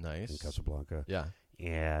up Nice. in Casablanca. Yeah.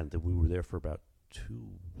 And we were there for about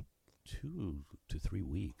 2 to 3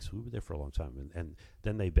 weeks. We were there for a long time. And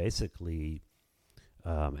then they basically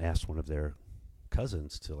asked one of their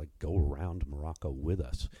cousins to like go around Morocco with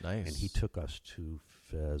us. Nice. And he took us to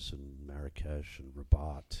Fez and Marrakesh and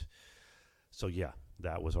Rabat. So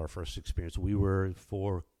that was our first experience. We were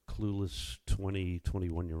 4 clueless 20,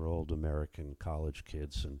 21-year-old American college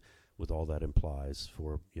kids, and with all that implies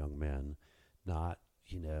for young men, not,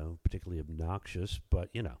 particularly obnoxious, but,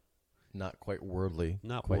 not quite worldly.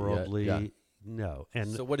 not quite worldly. Yet. Yeah. No.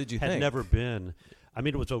 And So what did you had think? never been. I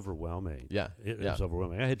mean, it was overwhelming. Yeah. It was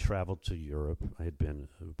overwhelming. I had traveled to Europe. I had been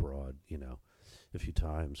abroad, a few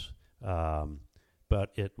times. But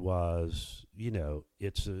it was,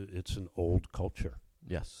 it's an old culture.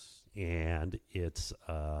 Yes. And it's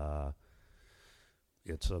a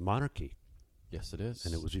monarchy. Yes, it is.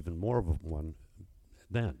 And it was even more of one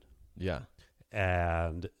then. Yeah.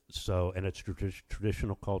 And so, and it's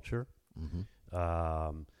traditional culture.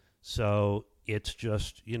 Mm-hmm. So it's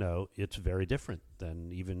just, it's very different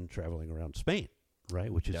than even traveling around Spain, right?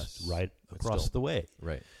 Which is right across the way.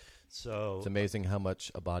 Right. So It's amazing how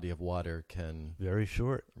much a body of water can. very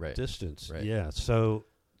short Right. distance. Right. Yeah. So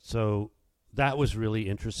that was really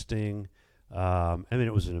interesting. I mean,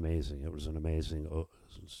 it was an amazing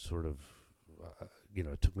sort of,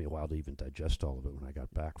 it took me a while to even digest all of it when I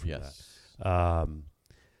got back from Yes. that.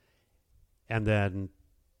 And then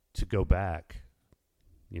to go back,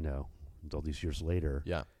 all these years later,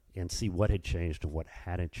 Yeah. and see what had changed and what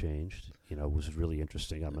hadn't changed, was really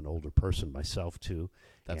interesting. I'm an older person myself too,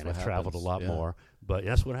 That's and what I've traveled a happens. lot Yeah. more. But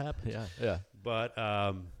that's what happened. Yeah. Yeah.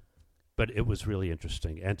 But it was really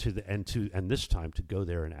interesting, and this time to go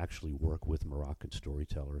there and actually work with Moroccan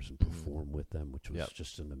storytellers and perform with them, which was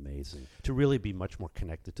just an amazing. To really be much more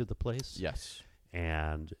connected to the place. Yes.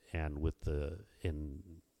 And with the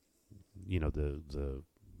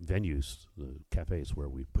venues, the cafes where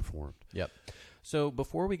we performed. Yep. So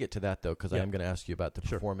before we get to that, though, because I Yeah. am going to ask you about the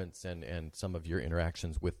Sure. performance and some of your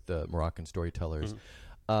interactions with the Moroccan storytellers.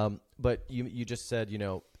 Mm-hmm. But you just said,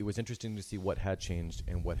 it was interesting to see what had changed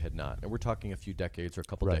and what had not. And we're talking a few decades or a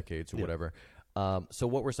couple Right. decades or Yeah. whatever. So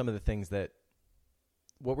what were some of the things that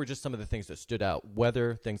stood out,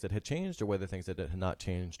 whether things that had changed or whether things that had not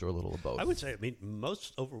changed or a little of both? I would say,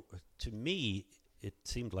 to me, it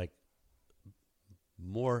seemed like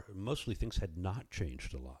mostly things had not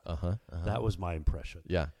changed a lot. That was my impression.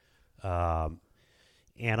 Yeah.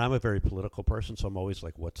 And I'm a very political person, so I'm always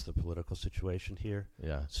like, what's the political situation here?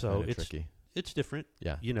 Yeah. So kinda it's tricky. It's different.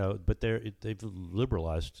 Yeah. But they've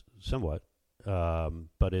liberalized somewhat.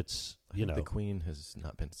 But it's you know. The Queen has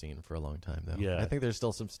not been seen for a long time, though. Yeah. I think there's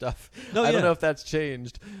still some stuff. No, I don't yeah. know if that's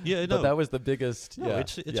changed. Yeah, But no. that was the biggest. No, yeah,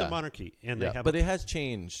 it's yeah. a monarchy, and Yeah, they have. but it has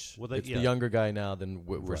changed. Well, It's yeah. the younger guy now than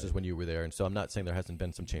versus Right. when you were there, and so I'm not saying there hasn't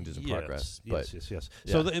been some changes in progress. But Yes. yeah.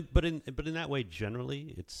 So, but in that way,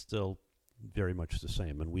 generally, it's still very much the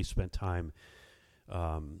same. And we spent time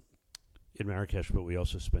in Marrakesh, but we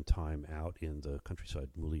also spent time out in the countryside,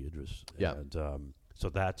 Moulay Idris. Yeah. And so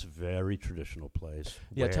that's a very traditional place.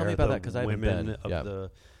 Yeah, tell me where about the that, 'cause I haven't women been. of Yeah.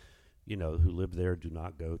 the, who live there do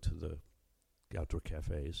not go to the outdoor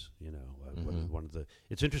cafes. One of the.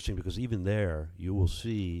 It's interesting because even there, you will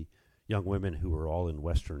see young women who are all in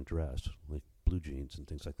Western dress, like blue jeans and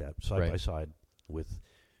things like that, side Right. by side with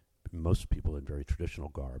most people in very traditional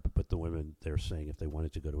garb. But the women, they're saying if they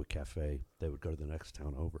wanted to go to a cafe, they would go to the next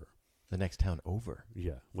town over. The next town over.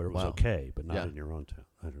 Yeah, where it was Wow. okay, but not Yeah. in your own town.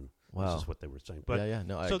 I don't know. Wow. This is what they were saying. But yeah.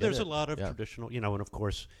 No. I so get there's it. a lot of Yeah. traditional, and of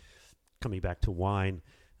course, coming back to wine,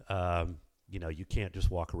 you can't just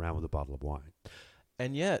walk around with a bottle of wine.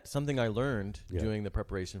 And yet, something I learned Yeah. doing the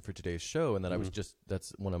preparation for today's show, and that I was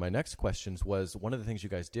that's one of my next questions, was one of the things you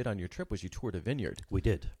guys did on your trip was you toured a vineyard. We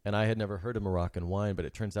did. And I had never heard of Moroccan wine, but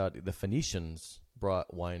it turns out the Phoenicians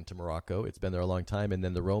brought wine to Morocco. It's been there a long time. And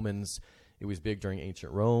then the Romans, it was big during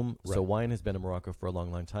ancient Rome. Right. So wine has been in Morocco for a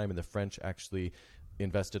long, long time. And the French actually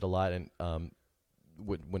invested a lot in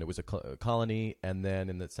when it was a colony. And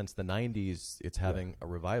then since the 90s, it's having a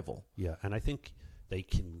revival. Yeah, and I think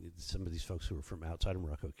some of these folks who are from outside of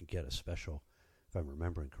Morocco can get a special, if I'm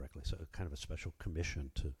remembering correctly, so kind of a special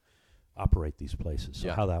commission to operate these places. So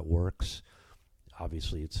Yeah. how that works,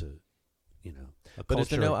 obviously it's a But culture. is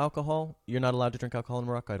there no alcohol? You're not allowed to drink alcohol in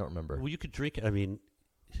Morocco? I don't remember. Well, you could drink it. I mean,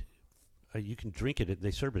 you can drink it.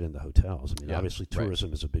 They serve it in the hotels. I mean, Yeah, obviously right.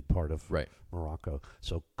 tourism is a big part of Right. Morocco,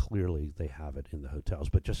 so clearly they have it in the hotels.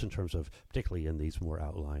 But just in terms of, particularly in these more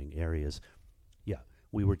outlying areas, yeah,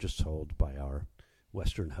 we were just told by our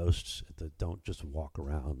Western hosts that don't just walk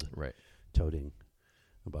around Right. toting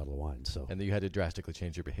a bottle of wine. So And then you had to drastically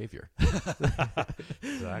change your behavior.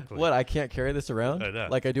 exactly What? I can't carry this around I know.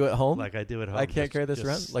 like I do at home? like I do at home. I can't carry this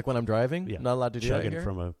around like when I'm driving? Yeah. Not allowed to do that chugging here?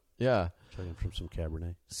 from Yeah. some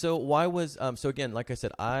Cabernet. So why was so again, like I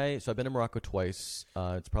said, I've been in Morocco twice.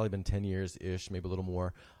 It's probably been 10 years ish, maybe a little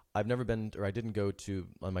more. I've never been, or I didn't go to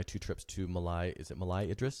on my two trips to Moulay. Is it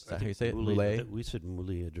Moulay Idris? Is that how you say it? Moulay. We said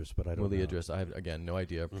Moulay Idris, but I don't Moulay know. Idris. I have again no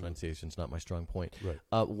idea. Pronunciation's not my strong point. Right.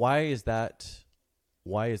 Why is that?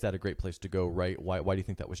 Why is that a great place to go? Right? Why do you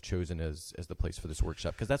think that was chosen as the place for this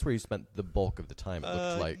workship? Because that's where you spent the bulk of the time. It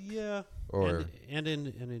looked like, yeah, or and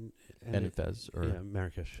in Fez or yeah,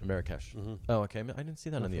 Marrakesh. Marrakesh. Mhm. Oh, okay. I didn't see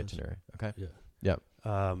that on the Fez. itinerary. Okay. Yeah.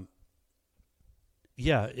 Yeah.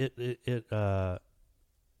 Yeah.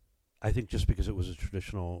 I think just because it was a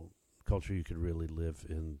traditional culture, you could really live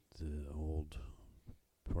in the old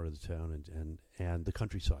part of the town and the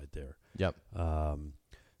countryside there. Yep.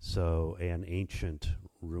 So and ancient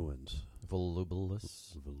ruins.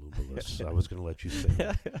 Volubilis. Volubilis. I was going to let you say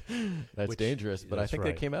that. That's Which- dangerous, but I that's think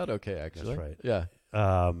right. it came out okay, actually. right. Yeah.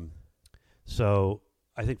 So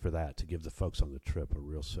I think for that, to give the folks on the trip a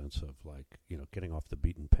real sense of getting off the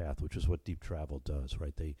beaten path, which is what deep travel does,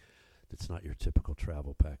 right? It's not your typical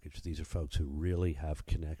travel package. These are folks who really have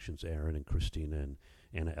connections. Aaron and Christina and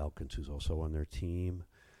Anna Elkins, who's also on their team.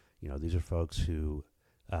 These are folks who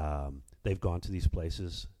they've gone to these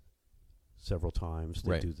places several times.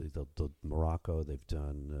 They Right. do the Morocco. They've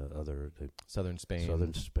done Southern Spain.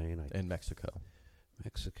 southern Spain, and Mexico.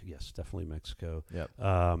 Mexico. Yes, definitely Mexico. Yep.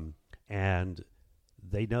 And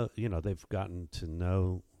they know, they've gotten to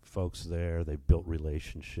know folks there. They've built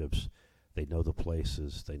relationships. They know the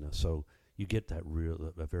places. They know. So you get that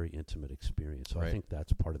a very intimate experience. So Right. I think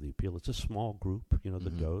that's part of the appeal. It's a small group, that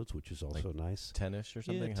Mhm. goes, which is also nice. 10-ish or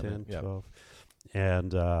something? Yeah, How 10, many? Yeah. 12.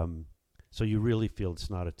 And so you really feel it's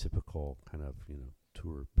not a typical kind of,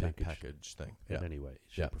 tour Big package. package thing. In Yeah. any way,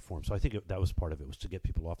 Yeah. shape, or form. So I think that was part of it, was to get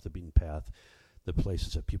people off the beaten path, the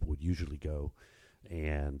places that people would usually go,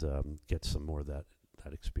 and get some more of that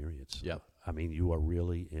experience. Yep. I mean, you are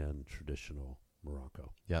really in traditional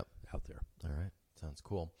Morocco. Yep. Out there. All right. Sounds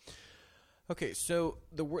cool. Okay, so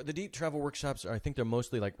the deep travel workshops I think they're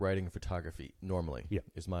mostly like writing and photography normally. Yeah.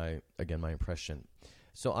 Is my impression.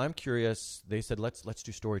 So I'm curious. They said let's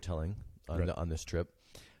do storytelling on Right. on this trip.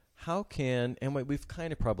 How can we've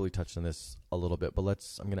kind of probably touched on this a little bit, but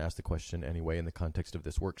I'm going to ask the question anyway in the context of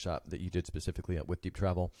this workshop that you did specifically with Deep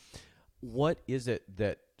Travel. What is it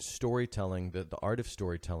that storytelling, the art of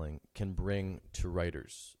storytelling, can bring to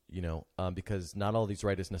writers? Because not all these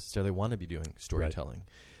writers necessarily want to be doing storytelling.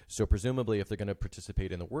 So presumably, if they're going to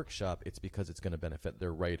participate in the workshop, it's because it's going to benefit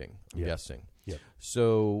their writing, I'm guessing. Yeah.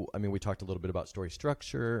 So, I mean, we talked a little bit about story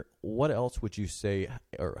structure. What else would you say,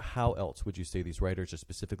 or how else would you say these writers are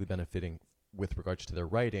specifically benefiting with regards to their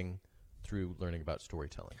writing through learning about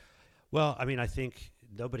storytelling? Well, I mean, I think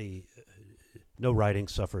no writing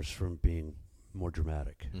suffers from being more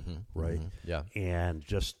dramatic, right? Yeah. And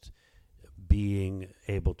just being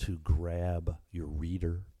able to grab your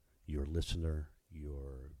reader, your listener,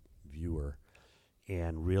 your viewer,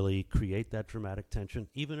 and really create that dramatic tension,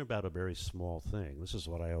 even about a very small thing. This is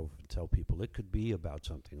what I often tell people. It could be about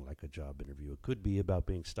something like a job interview. It could be about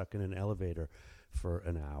being stuck in an elevator for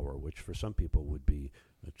an hour, which for some people would be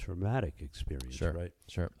a traumatic experience, right?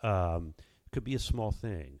 Sure. It could be a small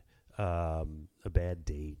thing. A bad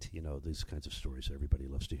date, these kinds of stories. Everybody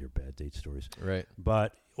loves to hear bad date stories. Right.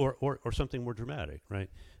 But or something more dramatic, right?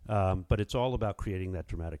 But it's all about creating that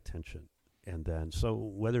dramatic tension. And then, so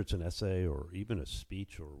whether it's an essay or even a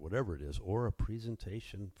speech or whatever it is, or a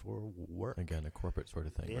presentation for work. Again, a corporate sort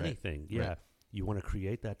of thing, Anything, right? yeah. Right. You want to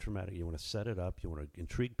create that dramatic, you want to set it up, you want to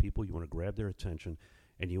intrigue people, you want to grab their attention,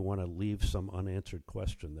 and you want to leave some unanswered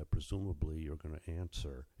question that presumably you're going to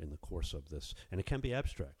answer in the course of this. And it can be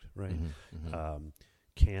abstract, right?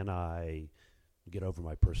 Can I get over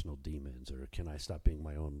my personal demons, or can I stop being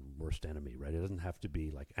my own worst enemy, right? It doesn't have to be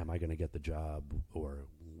like, am I going to get the job, or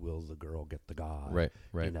will the girl get the guy? Right.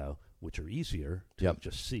 Which are easier to Yep.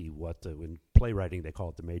 just see what in playwriting, they call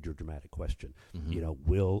it the major dramatic question.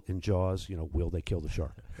 Will in Jaws, will they kill the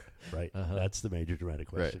shark? Right? That's the major dramatic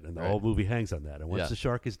question. And the whole movie hangs on that. And once the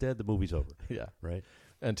shark is dead, the movie's over. Yeah. Right?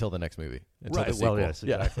 Until the next movie. Until Right. the sequel. Well, yes,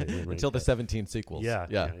 exactly. Yeah. Until the 17 sequels. Yeah.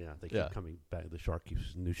 Yeah. They keep coming back.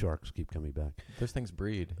 New sharks keep coming back. Those things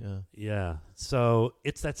breed. Yeah. Yeah. So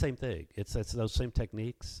it's that same thing. It's those same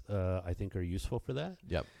techniques, I think, are useful for that.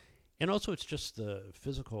 Yep. And also, it's just the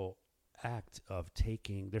physical act of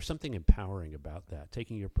there's something empowering about that,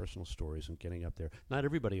 taking your personal stories and getting up there. Not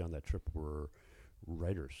everybody on that trip were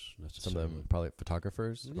writers necessarily. Some of them probably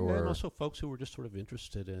photographers, and also folks who were just sort of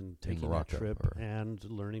interested in taking that trip and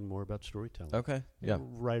learning more about storytelling. Okay, yeah.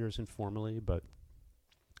 Writers informally,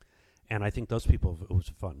 and I think those people, it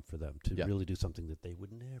was fun for them to really do something that they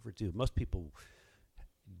would never do. Most people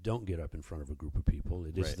don't get up in front of a group of people.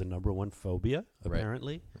 It is the number one phobia,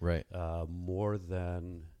 apparently. Right. More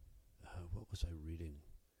than, what was I reading?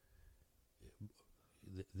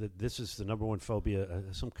 This is the number one phobia.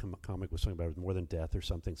 Some comic was talking about it, more than death or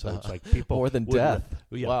something. So it's like people more than death.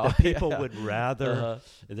 Wow. That people would rather.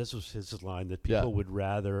 And this was his line, that people would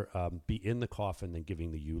rather be in the coffin than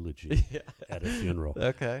giving the eulogy at a funeral.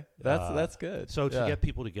 Okay, that's good. So to get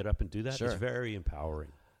people to get up and do that is very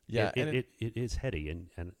empowering. Yeah, it is heady,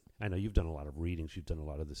 and I know you've done a lot of readings, you've done a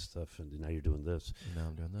lot of this stuff, and now you're doing this. Now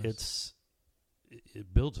I'm doing this.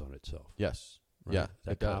 It builds on itself. Yes. Right? Yeah,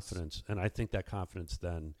 that confidence, and I think that confidence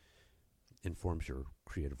then informs your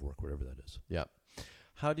creative work, whatever that is. Yeah.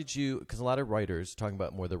 How did you? Because a lot of writers, talking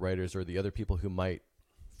about more the writers or the other people who might,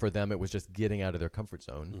 for them, it was just getting out of their comfort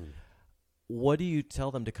zone. What do you tell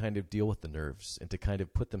them to kind of deal with the nerves and to kind of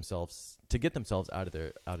get themselves out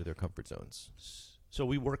of their comfort zones? So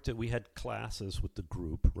we had classes with the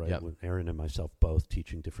group, right? Yep. With Aaron and myself both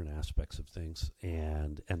teaching different aspects of things,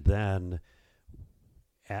 and then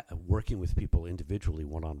working with people individually,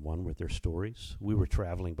 one-on-one with their stories. We were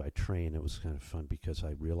traveling by train. It was kind of fun because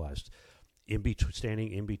I realized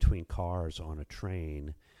standing in between cars on a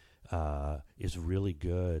train is a really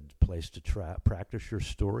good place to practice your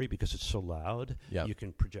story because it's so loud. Yep. You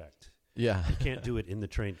can project. Yeah. You can't do it in the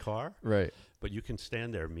train car. Right. But you can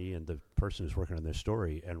stand there, me and the person who's working on their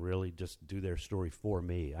story, and really just do their story for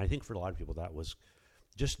me. I think for a lot of people that was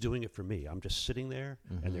just doing it for me. I'm just sitting there,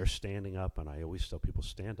 and they're standing up, and I always tell people,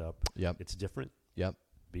 stand up. Yep. It's different. Yep.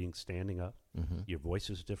 Being standing up. Your voice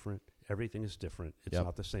is different. Everything is different. It's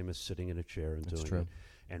not the same as sitting in a chair and doing it.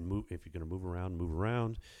 And if you're going to move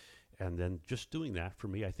around. And then just doing that, for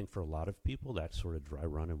me, I think for a lot of people, that sort of dry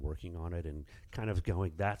run and working on it and kind of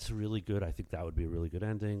going, that's really good. I think that would be a really good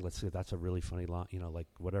ending. Let's say that's a really funny line, like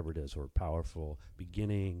whatever it is, or powerful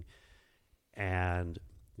beginning. And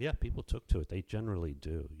yeah, people took to it. They generally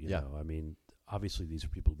do. You know, I mean, obviously these are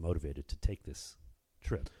people motivated to take this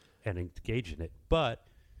trip and engage in it, but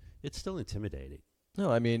it's still intimidating. No,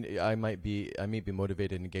 I mean, I may be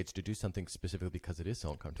motivated and engaged to do something specifically because it is so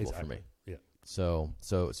uncomfortable for me. Yeah. So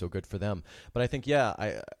good for them. But I think,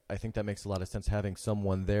 I think that makes a lot of sense. Having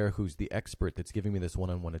someone there who's the expert that's giving me this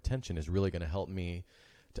one-on-one attention is really going to help me.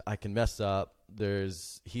 I can mess up.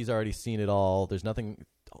 He's already seen it all. There's nothing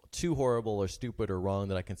too horrible or stupid or wrong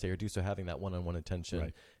that I can say or do. So having that one-on-one attention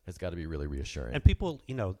Right. has got to be really reassuring. And people,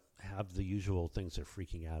 have the usual things they're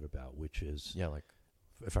freaking out about, which is yeah, like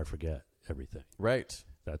if I forget everything. right.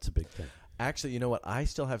 That's a big thing. Actually, you know what? I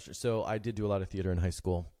still have. So I did do a lot of theater in high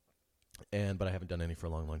school, but I haven't done any for a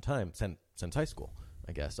long, long time since high school,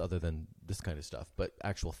 I guess, other than this kind of stuff. But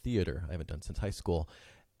actual theater, I haven't done since high school.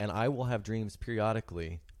 And I will have dreams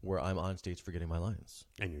periodically where I'm on stage forgetting my lines.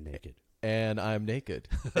 And you're naked. And I'm naked.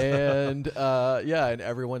 And, and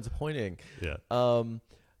everyone's pointing. Yeah.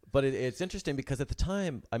 But it's interesting because at the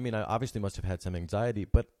time, I mean, I obviously must have had some anxiety,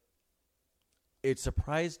 but it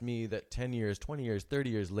surprised me that 10 years, 20 years, 30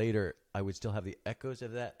 years later, I would still have the echoes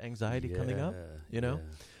of that anxiety coming up, Yeah.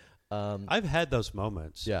 I've had those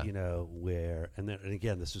moments, where, and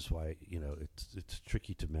again, this is why, it's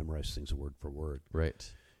tricky to memorize things word for word.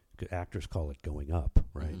 Right. Actors call it going up,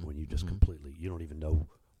 right? Mhm. When you just Mhm. completely, you don't even know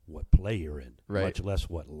what play you're in, Right. much less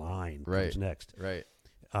what line comes next. Right.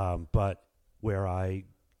 But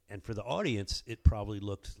and for the audience, it probably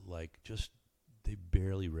looked like just they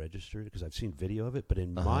barely registered because I've seen video of it, but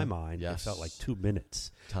in my mind, it felt like 2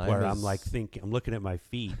 minutes where I'm like thinking, I'm looking at my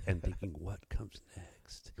feet and thinking, what comes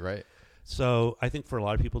next? Right. So I think for a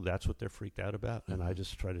lot of people, that's what they're freaked out about. And I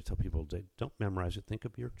just try to tell people, don't memorize it. Think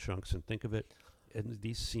of your chunks and think of it in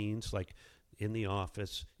these scenes, like in the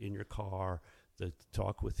office, in your car, the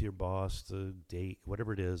talk with your boss, the date,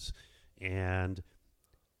 whatever it is. And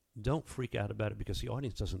don't freak out about it because the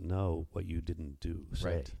audience doesn't know what you didn't do.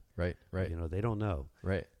 Say. Right. They don't know.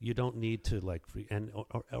 Right. You don't need to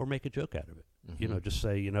or make a joke out of it. Mm-hmm. Just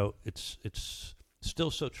say, it's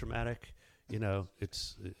still so traumatic.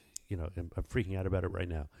 It's I'm freaking out about it right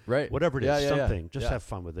now. Right. Whatever it is, something. Just Yeah. have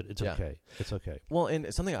fun with it. It's okay. It's okay. Well,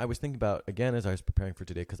 and something I was thinking about, again, as I was preparing for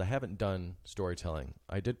today, because I haven't done storytelling.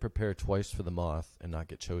 I did prepare twice for the Moth and not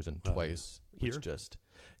get chosen twice. Here?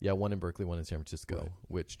 One in Berkeley, one in San Francisco, Right.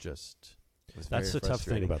 which just was That's very the tough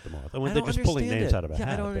thing frustrating. about the Moth. I They're don't just pulling understand names it. out of a hat.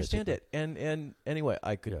 Yeah, I don't understand basically. it. And anyway,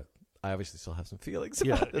 I could. Yeah. I obviously still have some feelings.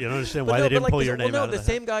 Yeah, about this. you don't understand But why no, they but didn't like pull this- your name well, out no, of the the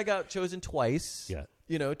same guy got chosen twice. Yeah.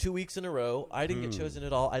 2 weeks in a row. I didn't get chosen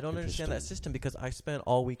at all. I don't understand that Interesting. system because I spent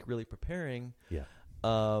all week really preparing. Yeah.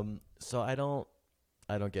 So I don't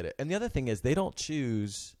get it. And the other thing is they don't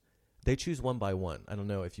choose. They choose one by one. I don't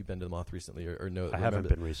know if you've been to the Moth recently or know. I haven't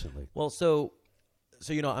been recently. Well, so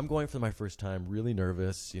I'm going for my first time, really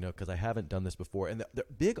nervous, because I haven't done this before, and they're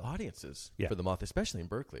big audiences for the Moth, especially in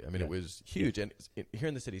Berkeley. I mean, it was huge, and here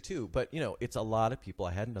in the city too. But it's a lot of people.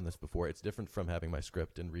 I hadn't done this before. It's different from having my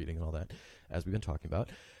script and reading and all that, as we've been talking about.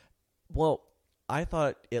 Well, I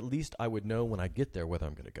thought at least I would know when I get there whether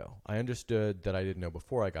I'm going to go. I understood that I didn't know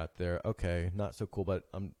before I got there. Okay, not so cool, but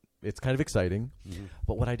it's kind of exciting. Mm-hmm.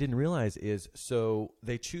 But what I didn't realize is, so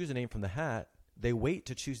they choose a name from the hat. They wait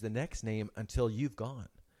to choose the next name until you've gone.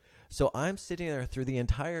 So I'm sitting there through the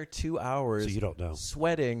entire 2 hours. So you don't know.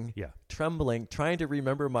 Sweating, trembling, trying to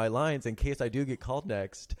remember my lines in case I do get called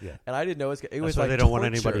next. Yeah. And I didn't know it was why like they don't torture. want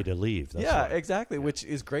anybody to leave. That's why. Exactly, which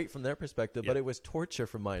is great from their perspective, but it was torture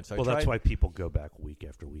from mine. So that's why people go back week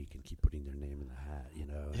after week and keep putting their name in the hat,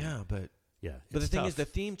 Yeah, but... Yeah, but the thing is, the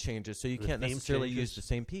theme changes, so you can't necessarily use the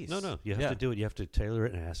same piece. No, you have to do it. You have to tailor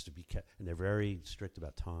it, and it has to be kept. And they're very strict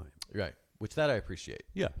about time. Right, which that I appreciate.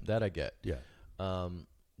 Yeah, that I get. Yeah.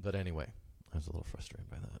 But anyway, I was a little frustrated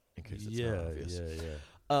by that. In case it's not obvious.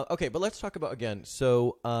 Yeah. Okay, but let's talk about again.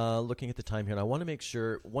 So, looking at the time here, and I want to make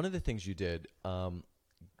sure one of the things you did,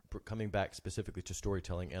 coming back specifically to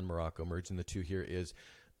storytelling and Morocco, merging the two here is.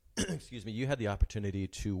 Excuse me, you had the opportunity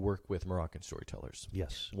to work with Moroccan storytellers.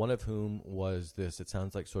 Yes. One of whom was this, it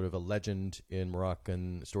sounds like sort of a legend in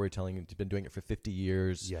Moroccan storytelling. He's been doing it for 50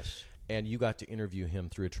 years. Yes. And you got to interview him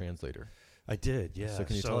through a translator. I did, yeah. So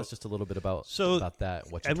can you tell us just a little bit about that, what you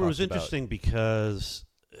talked about? It was interesting because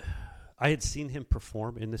I had seen him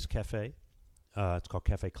perform in this cafe. It's called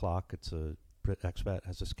Cafe Clock. It's a Brit expat,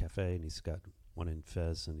 has this cafe, and he's got one in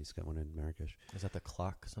Fez, and he's got one in Marrakesh. Is that the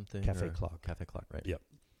Clock something? Cafe Clock. Cafe Clock, right. Yep.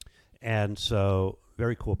 And so,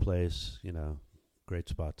 very cool place, great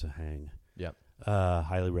spot to hang. Yep.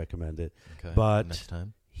 Highly recommend it. Okay. But next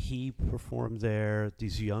time. He performed there.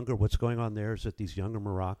 What's going on there is that these younger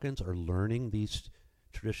Moroccans are learning these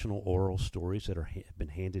traditional oral stories that have been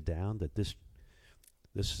handed down. That this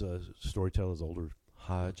storyteller's older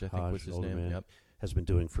Hajj, I think was his name. Man, yep. has been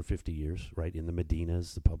doing for 50 years, right, in the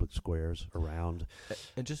Medinas, the public squares around.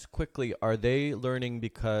 And just quickly, are they learning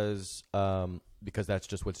because that's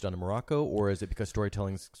just what's done in Morocco, or is it because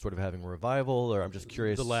storytelling's sort of having a revival? Or I'm just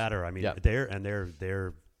curious. The latter. I mean,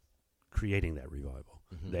 they're creating that revival.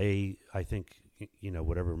 Mm-hmm. I think,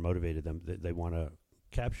 whatever motivated them, they want to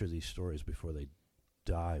capture these stories before they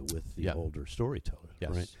die with the Yeah. older storytellers,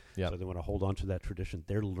 Yes. right? Yeah. So they want to hold on to that tradition.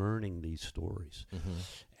 They're learning these stories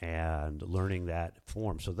and learning that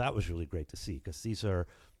form. So that was really great to see, because these are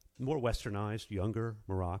more westernized, younger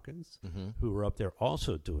Moroccans who were up there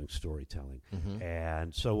also doing storytelling.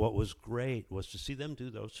 And so what was great was to see them do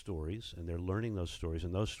those stories, and they're learning those stories,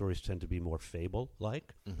 and those stories tend to be more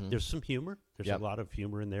fable-like. There's some humor. There's Yep. a lot of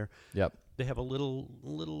humor in there. Yep. They have a little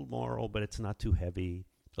moral, but it's not too heavy.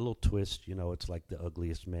 A little twist, you know, it's like the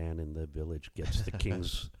ugliest man in the village gets the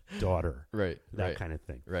king's daughter. Right. That right. kind of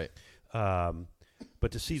thing. Right.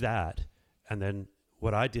 But to see that, and then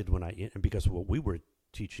what I did when and because what we were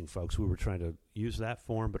teaching folks, we were trying to use that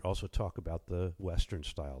form, but also talk about the Western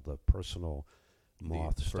style, the personal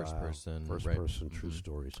moth The style, first person, first right. person true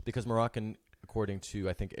stories. Because Moroccan, according to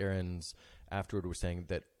I think Aaron's afterward, was saying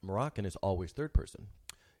that Moroccan is always third person.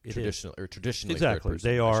 It Traditionally exactly. third person,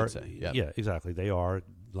 They I are, should say. Yep. yeah, exactly. They are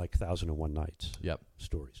like 1001 Nights Yep.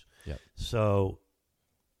 stories. Yep. So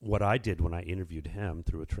what I did when I interviewed him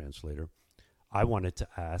through a translator, I wanted to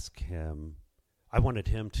ask him, I wanted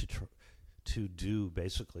him to do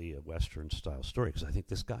basically a Western style story, because I think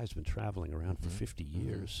this guy's been traveling around for 50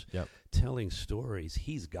 years Yep. telling stories.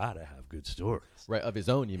 He's got to have good stories. Right, of his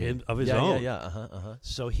own, you mean? Of his yeah, own. Yeah, yeah,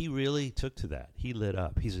 So he really took to that. He lit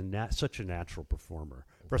up. He's such a natural performer.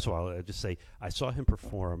 First of all, I'll just say I saw him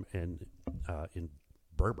perform in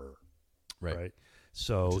Berber, right?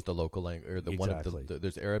 So Which is the local language, or the one of Exactly.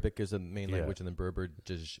 there's Arabic is the main Yeah. language, and then Berber,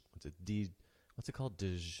 what's it called?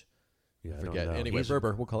 yeah, I don't forget. know. Anyway, He's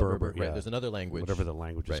Berber, we'll call it Berber. yeah. Right, there's another language. Whatever the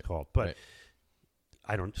language is Right. called. But Right.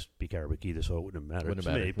 I don't speak Arabic either, so it wouldn't matter Wouldn't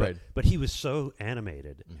to matter, me. right. But he was so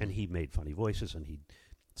animated, and he made funny voices, and he'd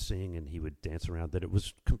sing, and he would dance around, that it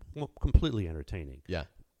was completely entertaining. Yeah,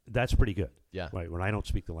 That's pretty good. yeah, Right, when I don't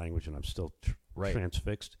speak the language and I'm still Right.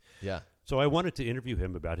 transfixed. yeah. So I wanted to interview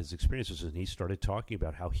him about his experiences, and he started talking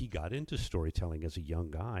about how he got into storytelling as a young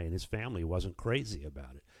guy, and his family wasn't crazy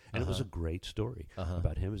about it. And it was a great story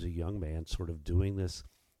about him as a young man sort of doing this,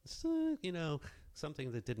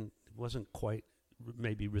 something that wasn't quite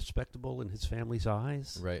maybe respectable in his family's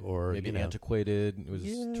eyes. Right. Or maybe antiquated. It was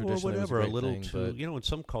traditionally or whatever, was a little thing, too, but in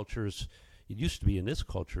some cultures, it used to be in this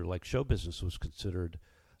culture, like show business was considered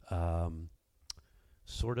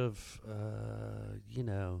sort of,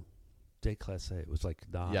 déclassé. It was like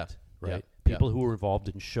not, Yeah. right? Yeah. People who were involved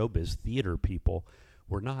in showbiz, theater people,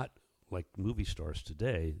 were not like movie stars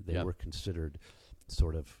today. They Yeah. were considered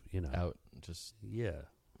sort of, out just yeah,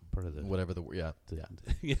 part of the, whatever the yeah,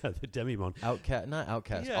 the demi-monde. outcast, not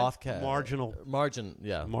outcast, Yeah, offcast, marginal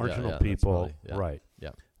marginal people, that's probably- right?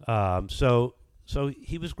 Yeah. So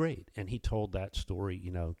he was great, and he told that story,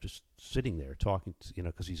 just sitting there talking,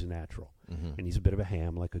 because he's a natural, and he's a bit of a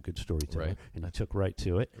ham, like a good storyteller, Right. and he took right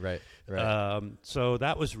to it. Right. Right. So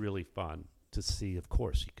that was really fun to see. Of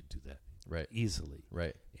course, he could do that right. easily.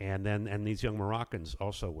 Right. And these young Moroccans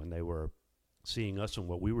also, when they were seeing us and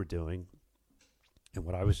what we were doing, and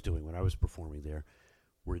what I was doing when I was performing there,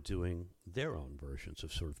 were doing their own versions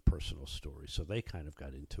of sort of personal stories. So they kind of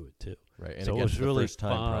got into it too. Right. And So again, it was for the really first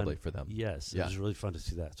time fun. probably for them. Yes, Yeah. it was really fun to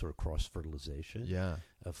see that sort of cross-fertilization Yeah.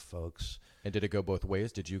 of folks. And did it go both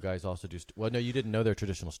ways? Did you guys also do? Well, no, you didn't know their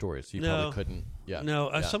traditional stories, so you No. probably couldn't. Yeah.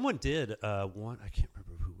 No, Yeah. someone did one. I can't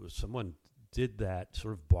remember who it was. Someone did that,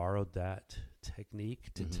 sort of borrowed that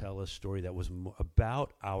technique to tell a story that was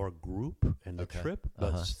about our group and the Okay. trip,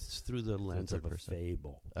 but through the lens of third a person.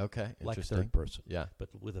 fable, Okay. like Interesting. third person, Yeah. but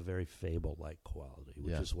with a very fable-like quality,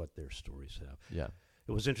 which Yeah. is what their stories have. Yeah.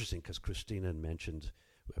 It was interesting because Christina mentioned,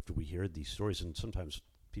 after we heard these stories, and sometimes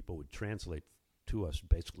people would translate to us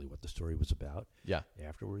basically what the story was about Yeah.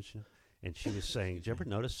 afterwards. And she was saying, "Did you ever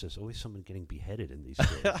notice there's always someone getting beheaded in these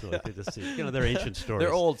stories?" So like, they're ancient stories.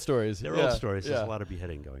 They're old stories. They're Yeah. old stories. Yeah. There's a lot of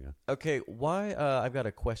beheading going on. Okay, why? I've got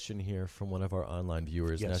a question here from one of our online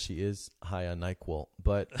viewers. Now Yes. she is high on NyQuil,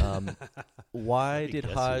 but why Pretty did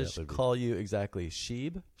guessy Haj that would be. call you exactly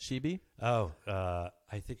Shebi? Oh,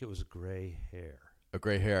 I think it was gray hair, A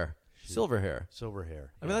gray hair, silver hair. silver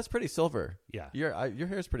hair. I mean, that's pretty silver. yeah. Your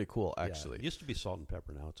hair is pretty cool, Yeah. actually. It used to be salt and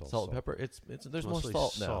pepper. Now it's all Salt and pepper. It's there's more Mostly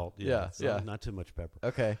salt now. Salt, Yeah, it's yeah. not too much pepper.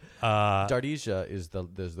 Okay. Uh, Dardija is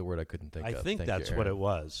the word I couldn't think I of. think Thank that's you, what Aaron. it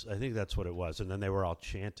was. I think that's what it was. And then they were all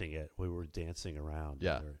chanting it. We were dancing around.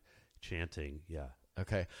 Yeah. And they were chanting. Yeah.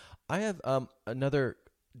 Okay. I have another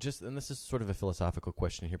and this is sort of a philosophical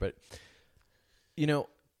question here, but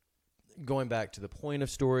going back to the point of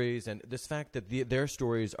stories and this fact that their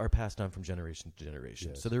stories are passed on from generation to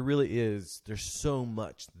generation. Yes. So there's so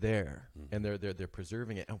much there, and they're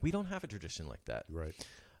preserving it, and we don't have a tradition like that. Right.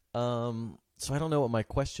 So I don't know what my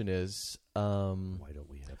question is. Why don't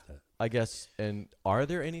we have that? I guess, and are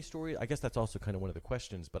there any stories? I guess that's also kind of one of the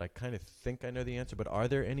questions, but I kind of think I know the answer. But are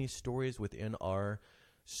there any stories within our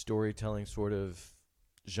storytelling sort of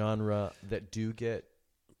genre that do get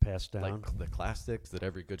passed down? like the classics that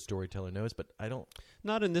every good storyteller knows? But I don't.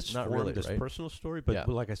 Not in this Not form, really, this right? personal story, but Yeah.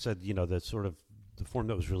 like I said, the sort of the form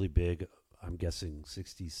that was really big, I'm guessing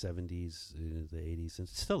 60s, 70s, the 80s, and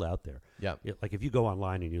it's still out there. Yeah. Like if you go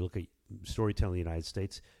online and you look at storytelling in the United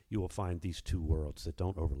States, you will find these two worlds that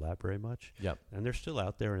don't overlap very much. Yep. And they're still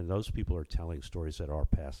out there, and those people are telling stories that are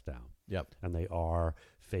passed down. Yep. And they are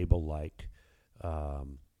fable-like,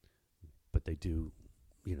 but they do,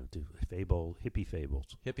 do hippie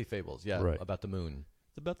fables. Hippie fables. Yeah. Right. About the moon.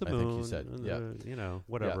 About the I moon, think you said, and yeah.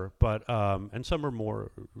 whatever. But and some are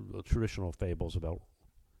more traditional fables about,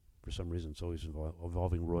 for some reason, it's always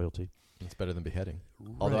involving royalty. It's better than beheading.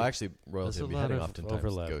 Although Right. actually, royalty There's and a lot beheading of oftentimes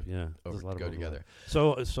overlap. go, Yeah, there's a lot of go overlap. together.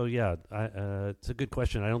 So yeah, it's a good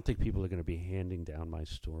question. I don't think people are going to be handing down my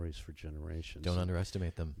stories for generations. Don't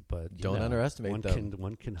underestimate them. But Don't underestimate them.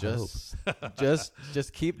 One can Just, hope.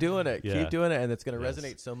 just keep doing it. Yeah. Keep doing it, and it's going to Yes.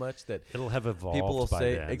 resonate so much that It'll have evolved. people will by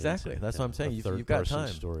say then exactly. into, That's what I'm saying. a You've got third-person time.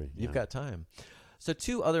 Story. You've yeah. got time. So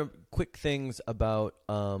two other quick things about,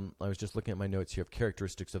 I was just looking at my notes here of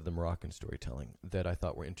characteristics of the Moroccan storytelling that I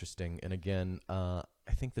thought were interesting. And again, I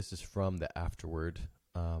think this is from the afterword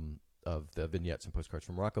of the vignettes and postcards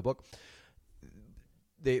from Morocco book.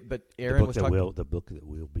 But Aaron was talking the book that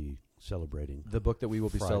we'll be celebrating. the book that we will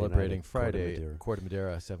be Friday night celebrating at Court of Friday, Madeira. Court of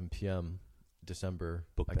Madeira, 7 p.m. December,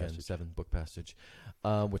 Book again, passage. 7 book passage,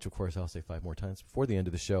 which of course I'll say 5 more times before the end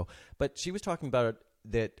of the show. But she was talking about it,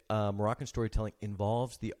 that Moroccan storytelling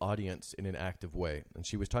involves the audience in an active way. And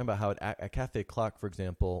she was talking about how at Café Clock, for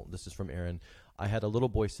example, this is from Aaron, I had a little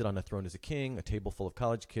boy sit on a throne as a king, a table full of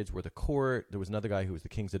college kids were the court, there was another guy who was the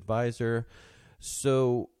king's advisor.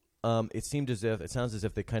 So it sounds as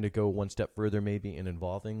if they kind of go one step further maybe in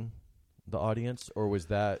involving the audience, or was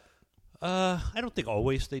that... I don't think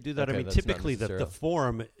always they do that. Okay, I mean, that's not typically the necessarily-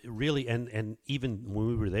 form really, and even when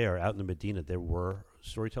we were there out in the Medina, there were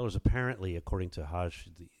storytellers. Apparently, according to Hajj,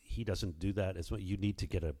 he doesn't do that as much. You need to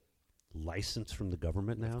get a license from the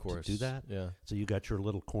government now Of course. to do that. Yeah. So you got your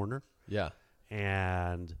little corner, Yeah.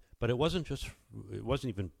 but it wasn't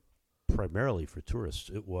even primarily for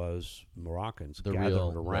tourists. It was Moroccans The gathered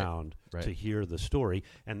real- around right. to hear the story,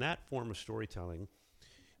 and that form of storytelling.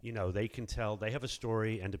 They can tell, they have a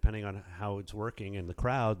story, and depending on how it's working in the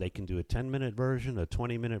crowd, they can do a 10-minute version, a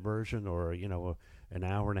 20-minute version, or, an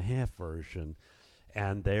hour and a half version,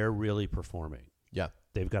 and they're really performing. Yeah.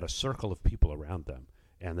 They've got a circle of people around them,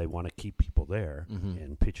 and they want to keep people there Mhm.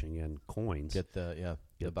 and pitching in coins. Get the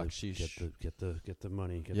bakshish. Get the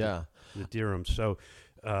money, get Yeah. the dirhams.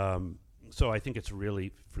 So I think it's really,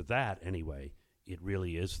 for that anyway, it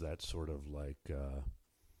really is that sort of like,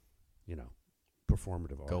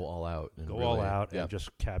 performative art. Go all out. And Go really, all out yeah. and just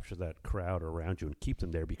capture that crowd around you and keep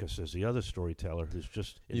them there, because there's the other storyteller who's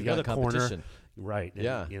just in You've the got other corner. competition. Right. And,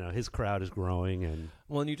 Yeah. his crowd is growing. And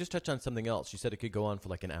Well, and you just touched on something else. You said it could go on for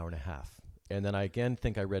like an hour and a half. And then I again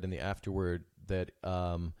think I read in the afterword that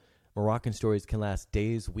Moroccan stories can last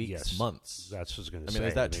days, weeks, Yes. months. that's what I was going I to mean, say.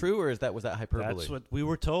 is that true, or was that hyperbole? That's what we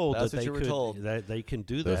were told. That's that what they you were could, told. That they can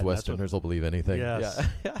do that. Those and that's Westerners will believe anything. Yes.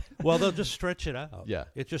 Yeah. well, they'll just stretch it out. Yeah.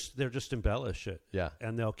 They'll just embellish it. Yeah.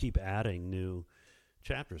 And they'll keep adding new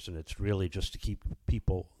chapters, and it's really just to keep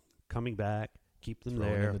people coming back, keep them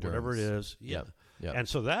Throwing in there, the whatever it drums. is. Yeah. Yep. Yep. And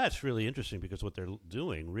so that's really interesting, because what they're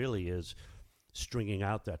doing really is stringing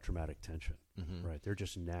out that dramatic tension. Mhm. Right? They're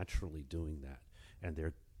just naturally doing that, and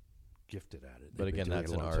they're gifted at it. But They've been again, doing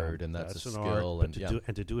that's it a an long time. art, and that's a an skill, art, and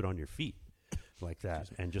but to do it on your feet like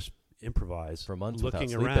that, and just improvise For months looking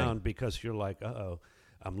without sleeping. around, because you're like,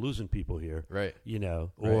 I'm losing people here. Right. Right.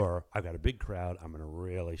 Or I've got a big crowd. I'm going to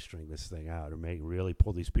really string this thing out and really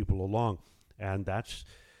pull these people along. And that's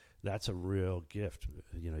a real gift.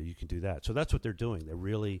 You can do that. So that's what they're doing.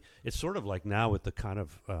 It's sort of like now with the kind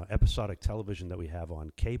of episodic television that we have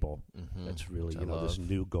on cable. Mhm. That's really, Which I this love.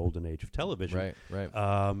 new golden age of television. Right.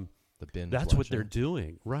 The binge That's what they're watching.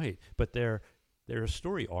 doing. Right. But there are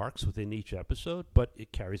story arcs within each episode, but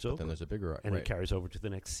it carries over. Then there's a bigger arc. And right. it carries over to the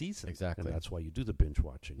next season. Exactly. And that's why you do the binge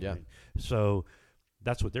watching. Yeah. Right? So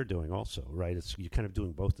that's what they're doing also, right? You're kind of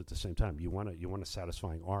doing both at the same time. You want a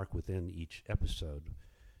satisfying arc within each episode,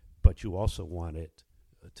 but you also want it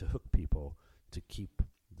to hook people to keep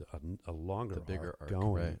a longer The bigger arc,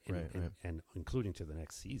 going, right. and including to the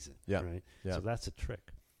next season. Yeah. Right. Yeah. So that's a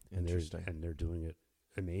trick, and Interesting. they're doing it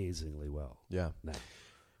amazingly well. Yeah. Now.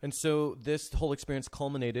 And so this whole experience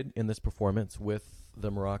culminated in this performance with the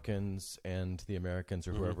Moroccans and the Americans,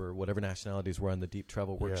 or Mhm. whatever nationalities were on the Deep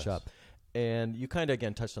Travel Yes. Workshop. And you kind of,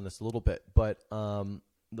 again, touched on this a little bit, but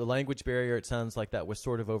the language barrier, it sounds like that was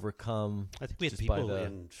sort of overcome. I think we had just by people the-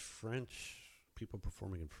 in French, people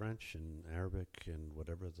performing in French and Arabic and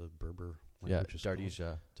whatever the Berber Yeah, language is called.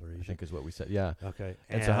 Dardija, I Darija. think is what we said. Yeah. Okay.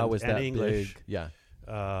 And so how was and that English. big? Yeah.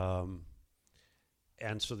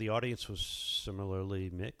 And so the audience was similarly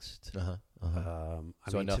mixed. Uh-huh. Uh-huh. I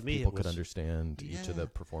So mean, enough to me, people it could was, understand each of the Yeah,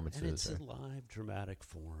 performances. and it's or- a live dramatic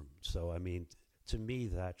form. So I mean, to me,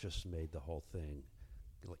 that just made the whole thing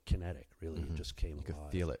like kinetic. Really, Mhm. it just came you could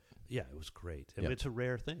alive. feel it. Yeah, it was great. I Yep. mean, it's a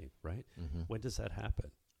rare thing, right? Mm-hmm. When does that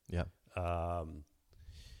happen? Yeah.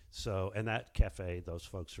 So, and that cafe, those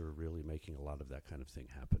folks are really making a lot of that kind of thing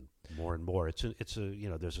happen more and more. It's a you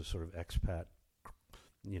know, there's a sort of expat,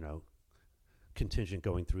 you know, contingent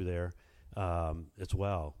going through there as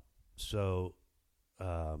well. So,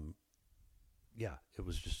 yeah, it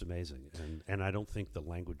was just amazing, and I don't think the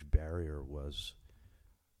language barrier was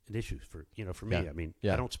an issue for for me. Yeah. I mean,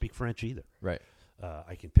 Yeah. I don't speak French either. Right.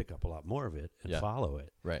 I can pick up a lot more of it and Yeah. follow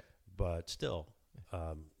it. Right. But still,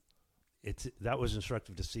 that was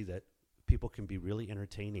instructive to see that people can be really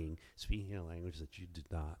entertaining speaking a language that you did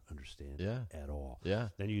not understand Yeah. at all. Yeah.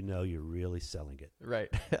 Then you know you're really selling it. Right.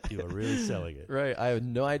 You are really selling it. Right. I have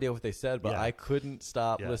no idea what they said, but Yeah. I couldn't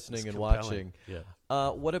stop Yeah, listening it's and compelling. watching. Yeah.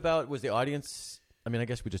 What about, was the audience? I mean, I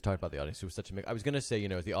guess we just talked about the audience. It was such a mix. I was going to say,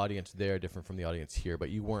 is the audience there different from the audience here?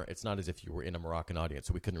 But you weren't. It's not as if you were in a Moroccan audience,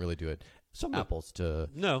 so we couldn't really do it Some apples to.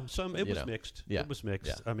 No, it you was know. mixed. Yeah. It was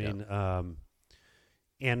mixed. Yeah. I mean,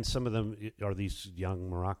 and some of them are these young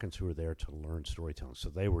Moroccans who are there to learn storytelling.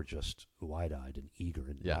 So they were just wide-eyed and eager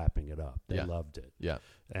and Yeah. lapping it up. They Yeah. loved it. Yeah.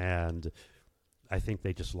 And I think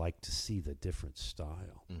they just liked to see the different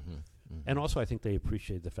style. Mm-hmm. Mm-hmm. And also, I think they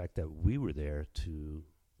appreciated the fact that we were there to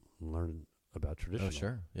learn about traditional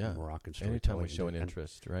sure. Yeah. Moroccan storytelling. Anytime we show an and-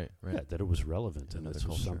 interest, right. Right. Yeah, that it was relevant, and Another this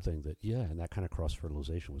was culture. something that, and that kind of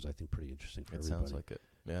cross-fertilization was, I think, pretty interesting for It everybody. sounds like it.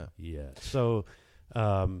 Yeah. Yeah. So,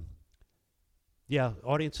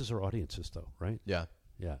 audiences are audiences, though, right? Yeah.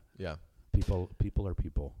 Yeah. Yeah. People are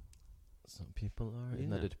people. Some people are. Isn't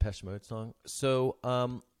Yeah. that a Depeche Mode song? So,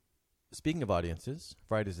 speaking of audiences,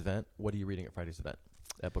 Friday's event. What are you reading at Friday's event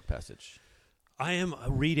at Book Passage? I am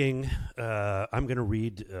reading. I'm going to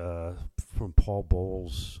read from Paul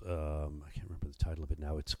Bowles. I can't remember the title of it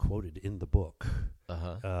now. It's quoted in the book,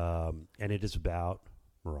 and it is about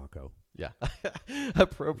Morocco. Yeah.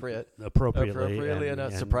 Appropriately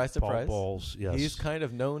enough. Surprise, Paul surprise. Bowles, yes, He's kind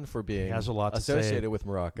of known for being has a lot to associated say. with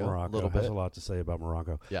Morocco. A little has bit. a lot to say about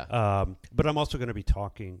Morocco. Yeah. But I'm also going to be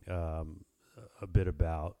talking a bit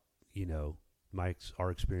about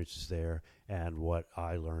our experiences there and what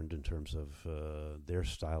I learned in terms of their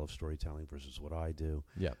style of storytelling versus what I do.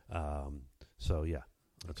 Yeah. So yeah,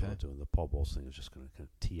 that's Okay. what I'm doing. The Paul Bowles thing is just going to kind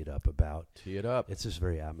of tee it up about. Tee it up. It's this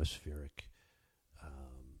very atmospheric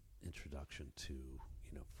introduction to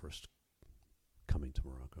first coming to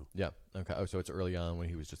Morocco. Yeah. Okay. Oh, so it's early on when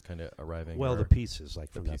he was just kind of arriving. Well, or- the pieces,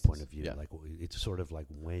 like from that pieces, point of view, yeah. like it's sort of like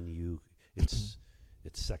when it's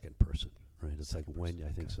second person, right? It's like when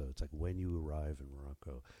I think okay. so. It's like when you arrive in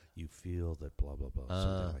Morocco, you feel that blah blah blah,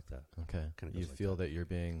 something like that. Okay. Kinda You goes like feel that you're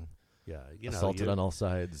being Yeah, assaulted on all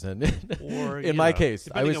sides, and or in my case,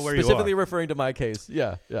 I depending was on where you specifically are. referring to my case.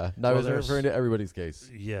 Yeah. Yeah. No, I Well, was there's- referring to everybody's case.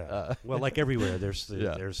 Yeah, well, like everywhere, there's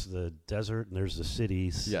Yeah. there's the desert and there's the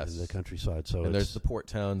cities Yes. and the countryside. So And there's it's the port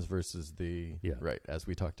towns versus the Yeah. right, as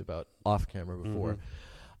we talked about off camera before.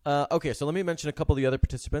 Mhm. Okay, so let me mention a couple of the other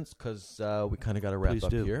participants because we kind of got to wrap Please up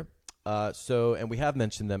do. here. And we have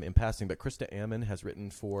mentioned them in passing, but Krista Ammon has written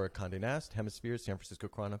for Condé Nast, Hemisphere, San Francisco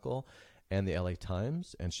Chronicle, and the LA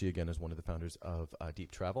Times. And she, again, is one of the founders of Deep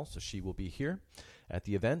Travel. So she will be here at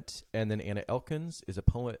the event. And then Anna Elkins is a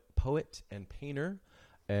poet and painter.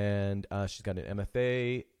 And she's got an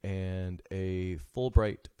MFA and a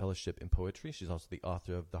Fulbright Fellowship in Poetry. She's also the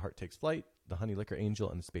author of The Heart Takes Flight, The Honey Liquor Angel,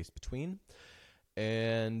 and The Space Between.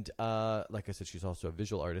 And like I said, she's also a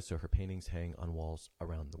visual artist, so her paintings hang on walls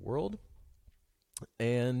around the world.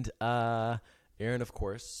 And Erin, of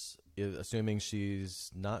course, is assuming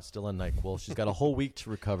she's not still on NyQuil. She's got a whole week to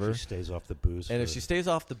recover. She stays off the booze. And for- if she stays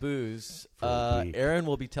off the booze, For a week. Erin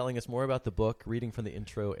will be telling us more about the book, reading from the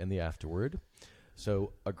intro and the afterword.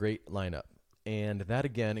 So a great lineup. And that,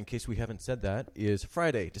 again, in case we haven't said that, is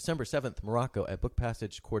Friday, December 7th, Morocco at Book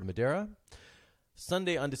Passage, Corte Madera.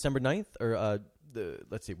 Sunday on December 9th, or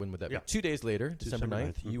let's see, when would that Yeah. be? 2 days later, December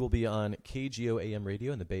 9th, you will be on KGO AM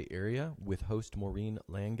radio in the Bay Area with host Maureen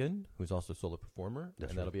Langan, who's also a solo performer,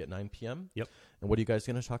 That's and that'll be at 9 p.m. Yep. And what are you guys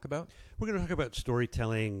going to talk about? We're going to talk about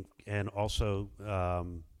storytelling and also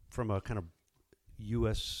from a kind of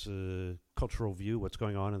U.S. Cultural view, what's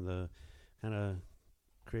going on in the kind of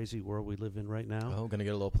crazy world we live in right now. Oh, going to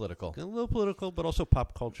get a little political. A little political, but also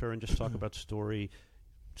pop culture, and just talk about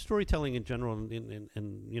storytelling in general,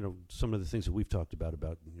 and you know, some of the things that we've talked about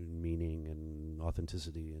meaning and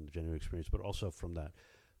authenticity and genuine experience, but also from that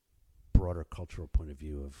broader cultural point of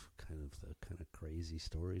view of kind of crazy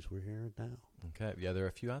stories we're hearing now. Okay. Yeah, there are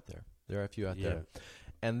a few out there. There.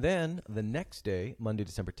 And then the next day, Monday,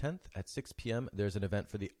 December 10th at 6 p.m., there's an event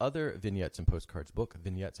for the other Vignettes and Postcards book,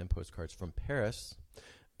 Vignettes and Postcards from Paris.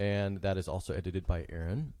 And that is also edited by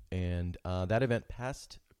Aaron. And that event,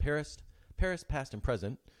 Paris Past and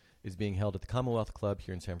Present, is being held at the Commonwealth Club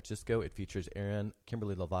here in San Francisco. It features Aaron,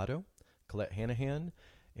 Kimberly Lovato, Colette Hanahan,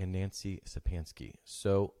 and Nancy Sapansky.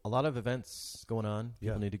 So a lot of events going on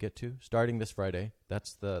people need to get to, starting this Friday.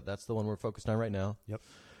 That's the one we're focused on right now. Yep.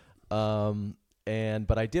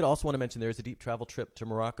 But I did also want to mention there's a deep travel trip to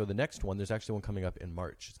Morocco. The next one, there's actually one coming up in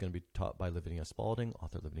March. It's going to be taught by Lavinia Spalding,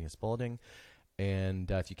 author Lavinia Spalding. And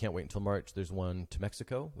if you can't wait until March, there's one to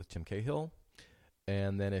Mexico with Tim Cahill.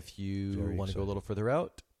 And then if you want to go a little further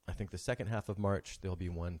out, I think the second half of March, there'll be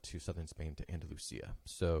one to southern Spain to Andalusia.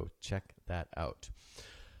 So check that out.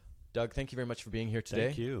 Doug, thank you very much for being here today.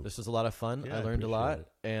 Thank you. This was a lot of fun. Yeah, I learned a lot, it.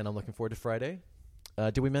 And I'm looking forward to Friday.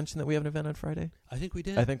 Did we mention that we have an event on Friday? I think we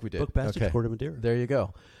did. Okay. Book Passage, Court of Madeira. There you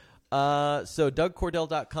go. So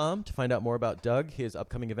DougCordell.com to find out more about Doug, his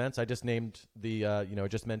upcoming events. I just named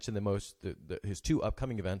just mentioned his two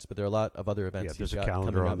upcoming events, but there are a lot of other events. Yeah, there's he's a got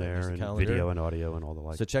calendar on there, and video and audio and all the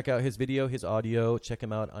like. So check out his video, his audio. Check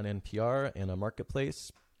him out on NPR and on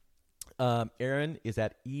Marketplace. Erin is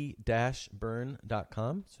at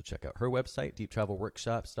e-burn.com. So check out her website,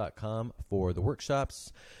 deeptravelworkshops.com, for the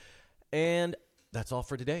workshops. And that's all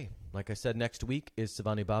for today. Like I said, next week is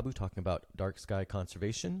Savani Babu talking about dark sky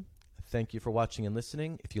conservation. Thank you for watching and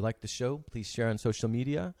listening. If you like the show, please share on social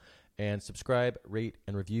media and subscribe, rate,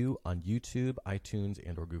 and review on YouTube, iTunes,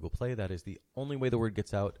 and or Google Play. That is the only way the word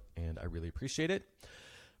gets out, and I really appreciate it.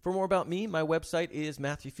 For more about me, my website is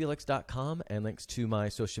MatthewFelix.com, and links to my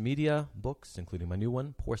social media, books, including my new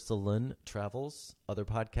one, Porcelain Travels, other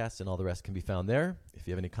podcasts, and all the rest can be found there. If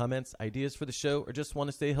you have any comments, ideas for the show, or just want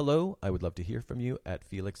to say hello, I would love to hear from you at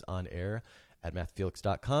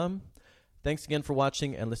FelixOnAir@MatthewFelix.com. Thanks again for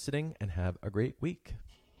watching and listening, and have a great week.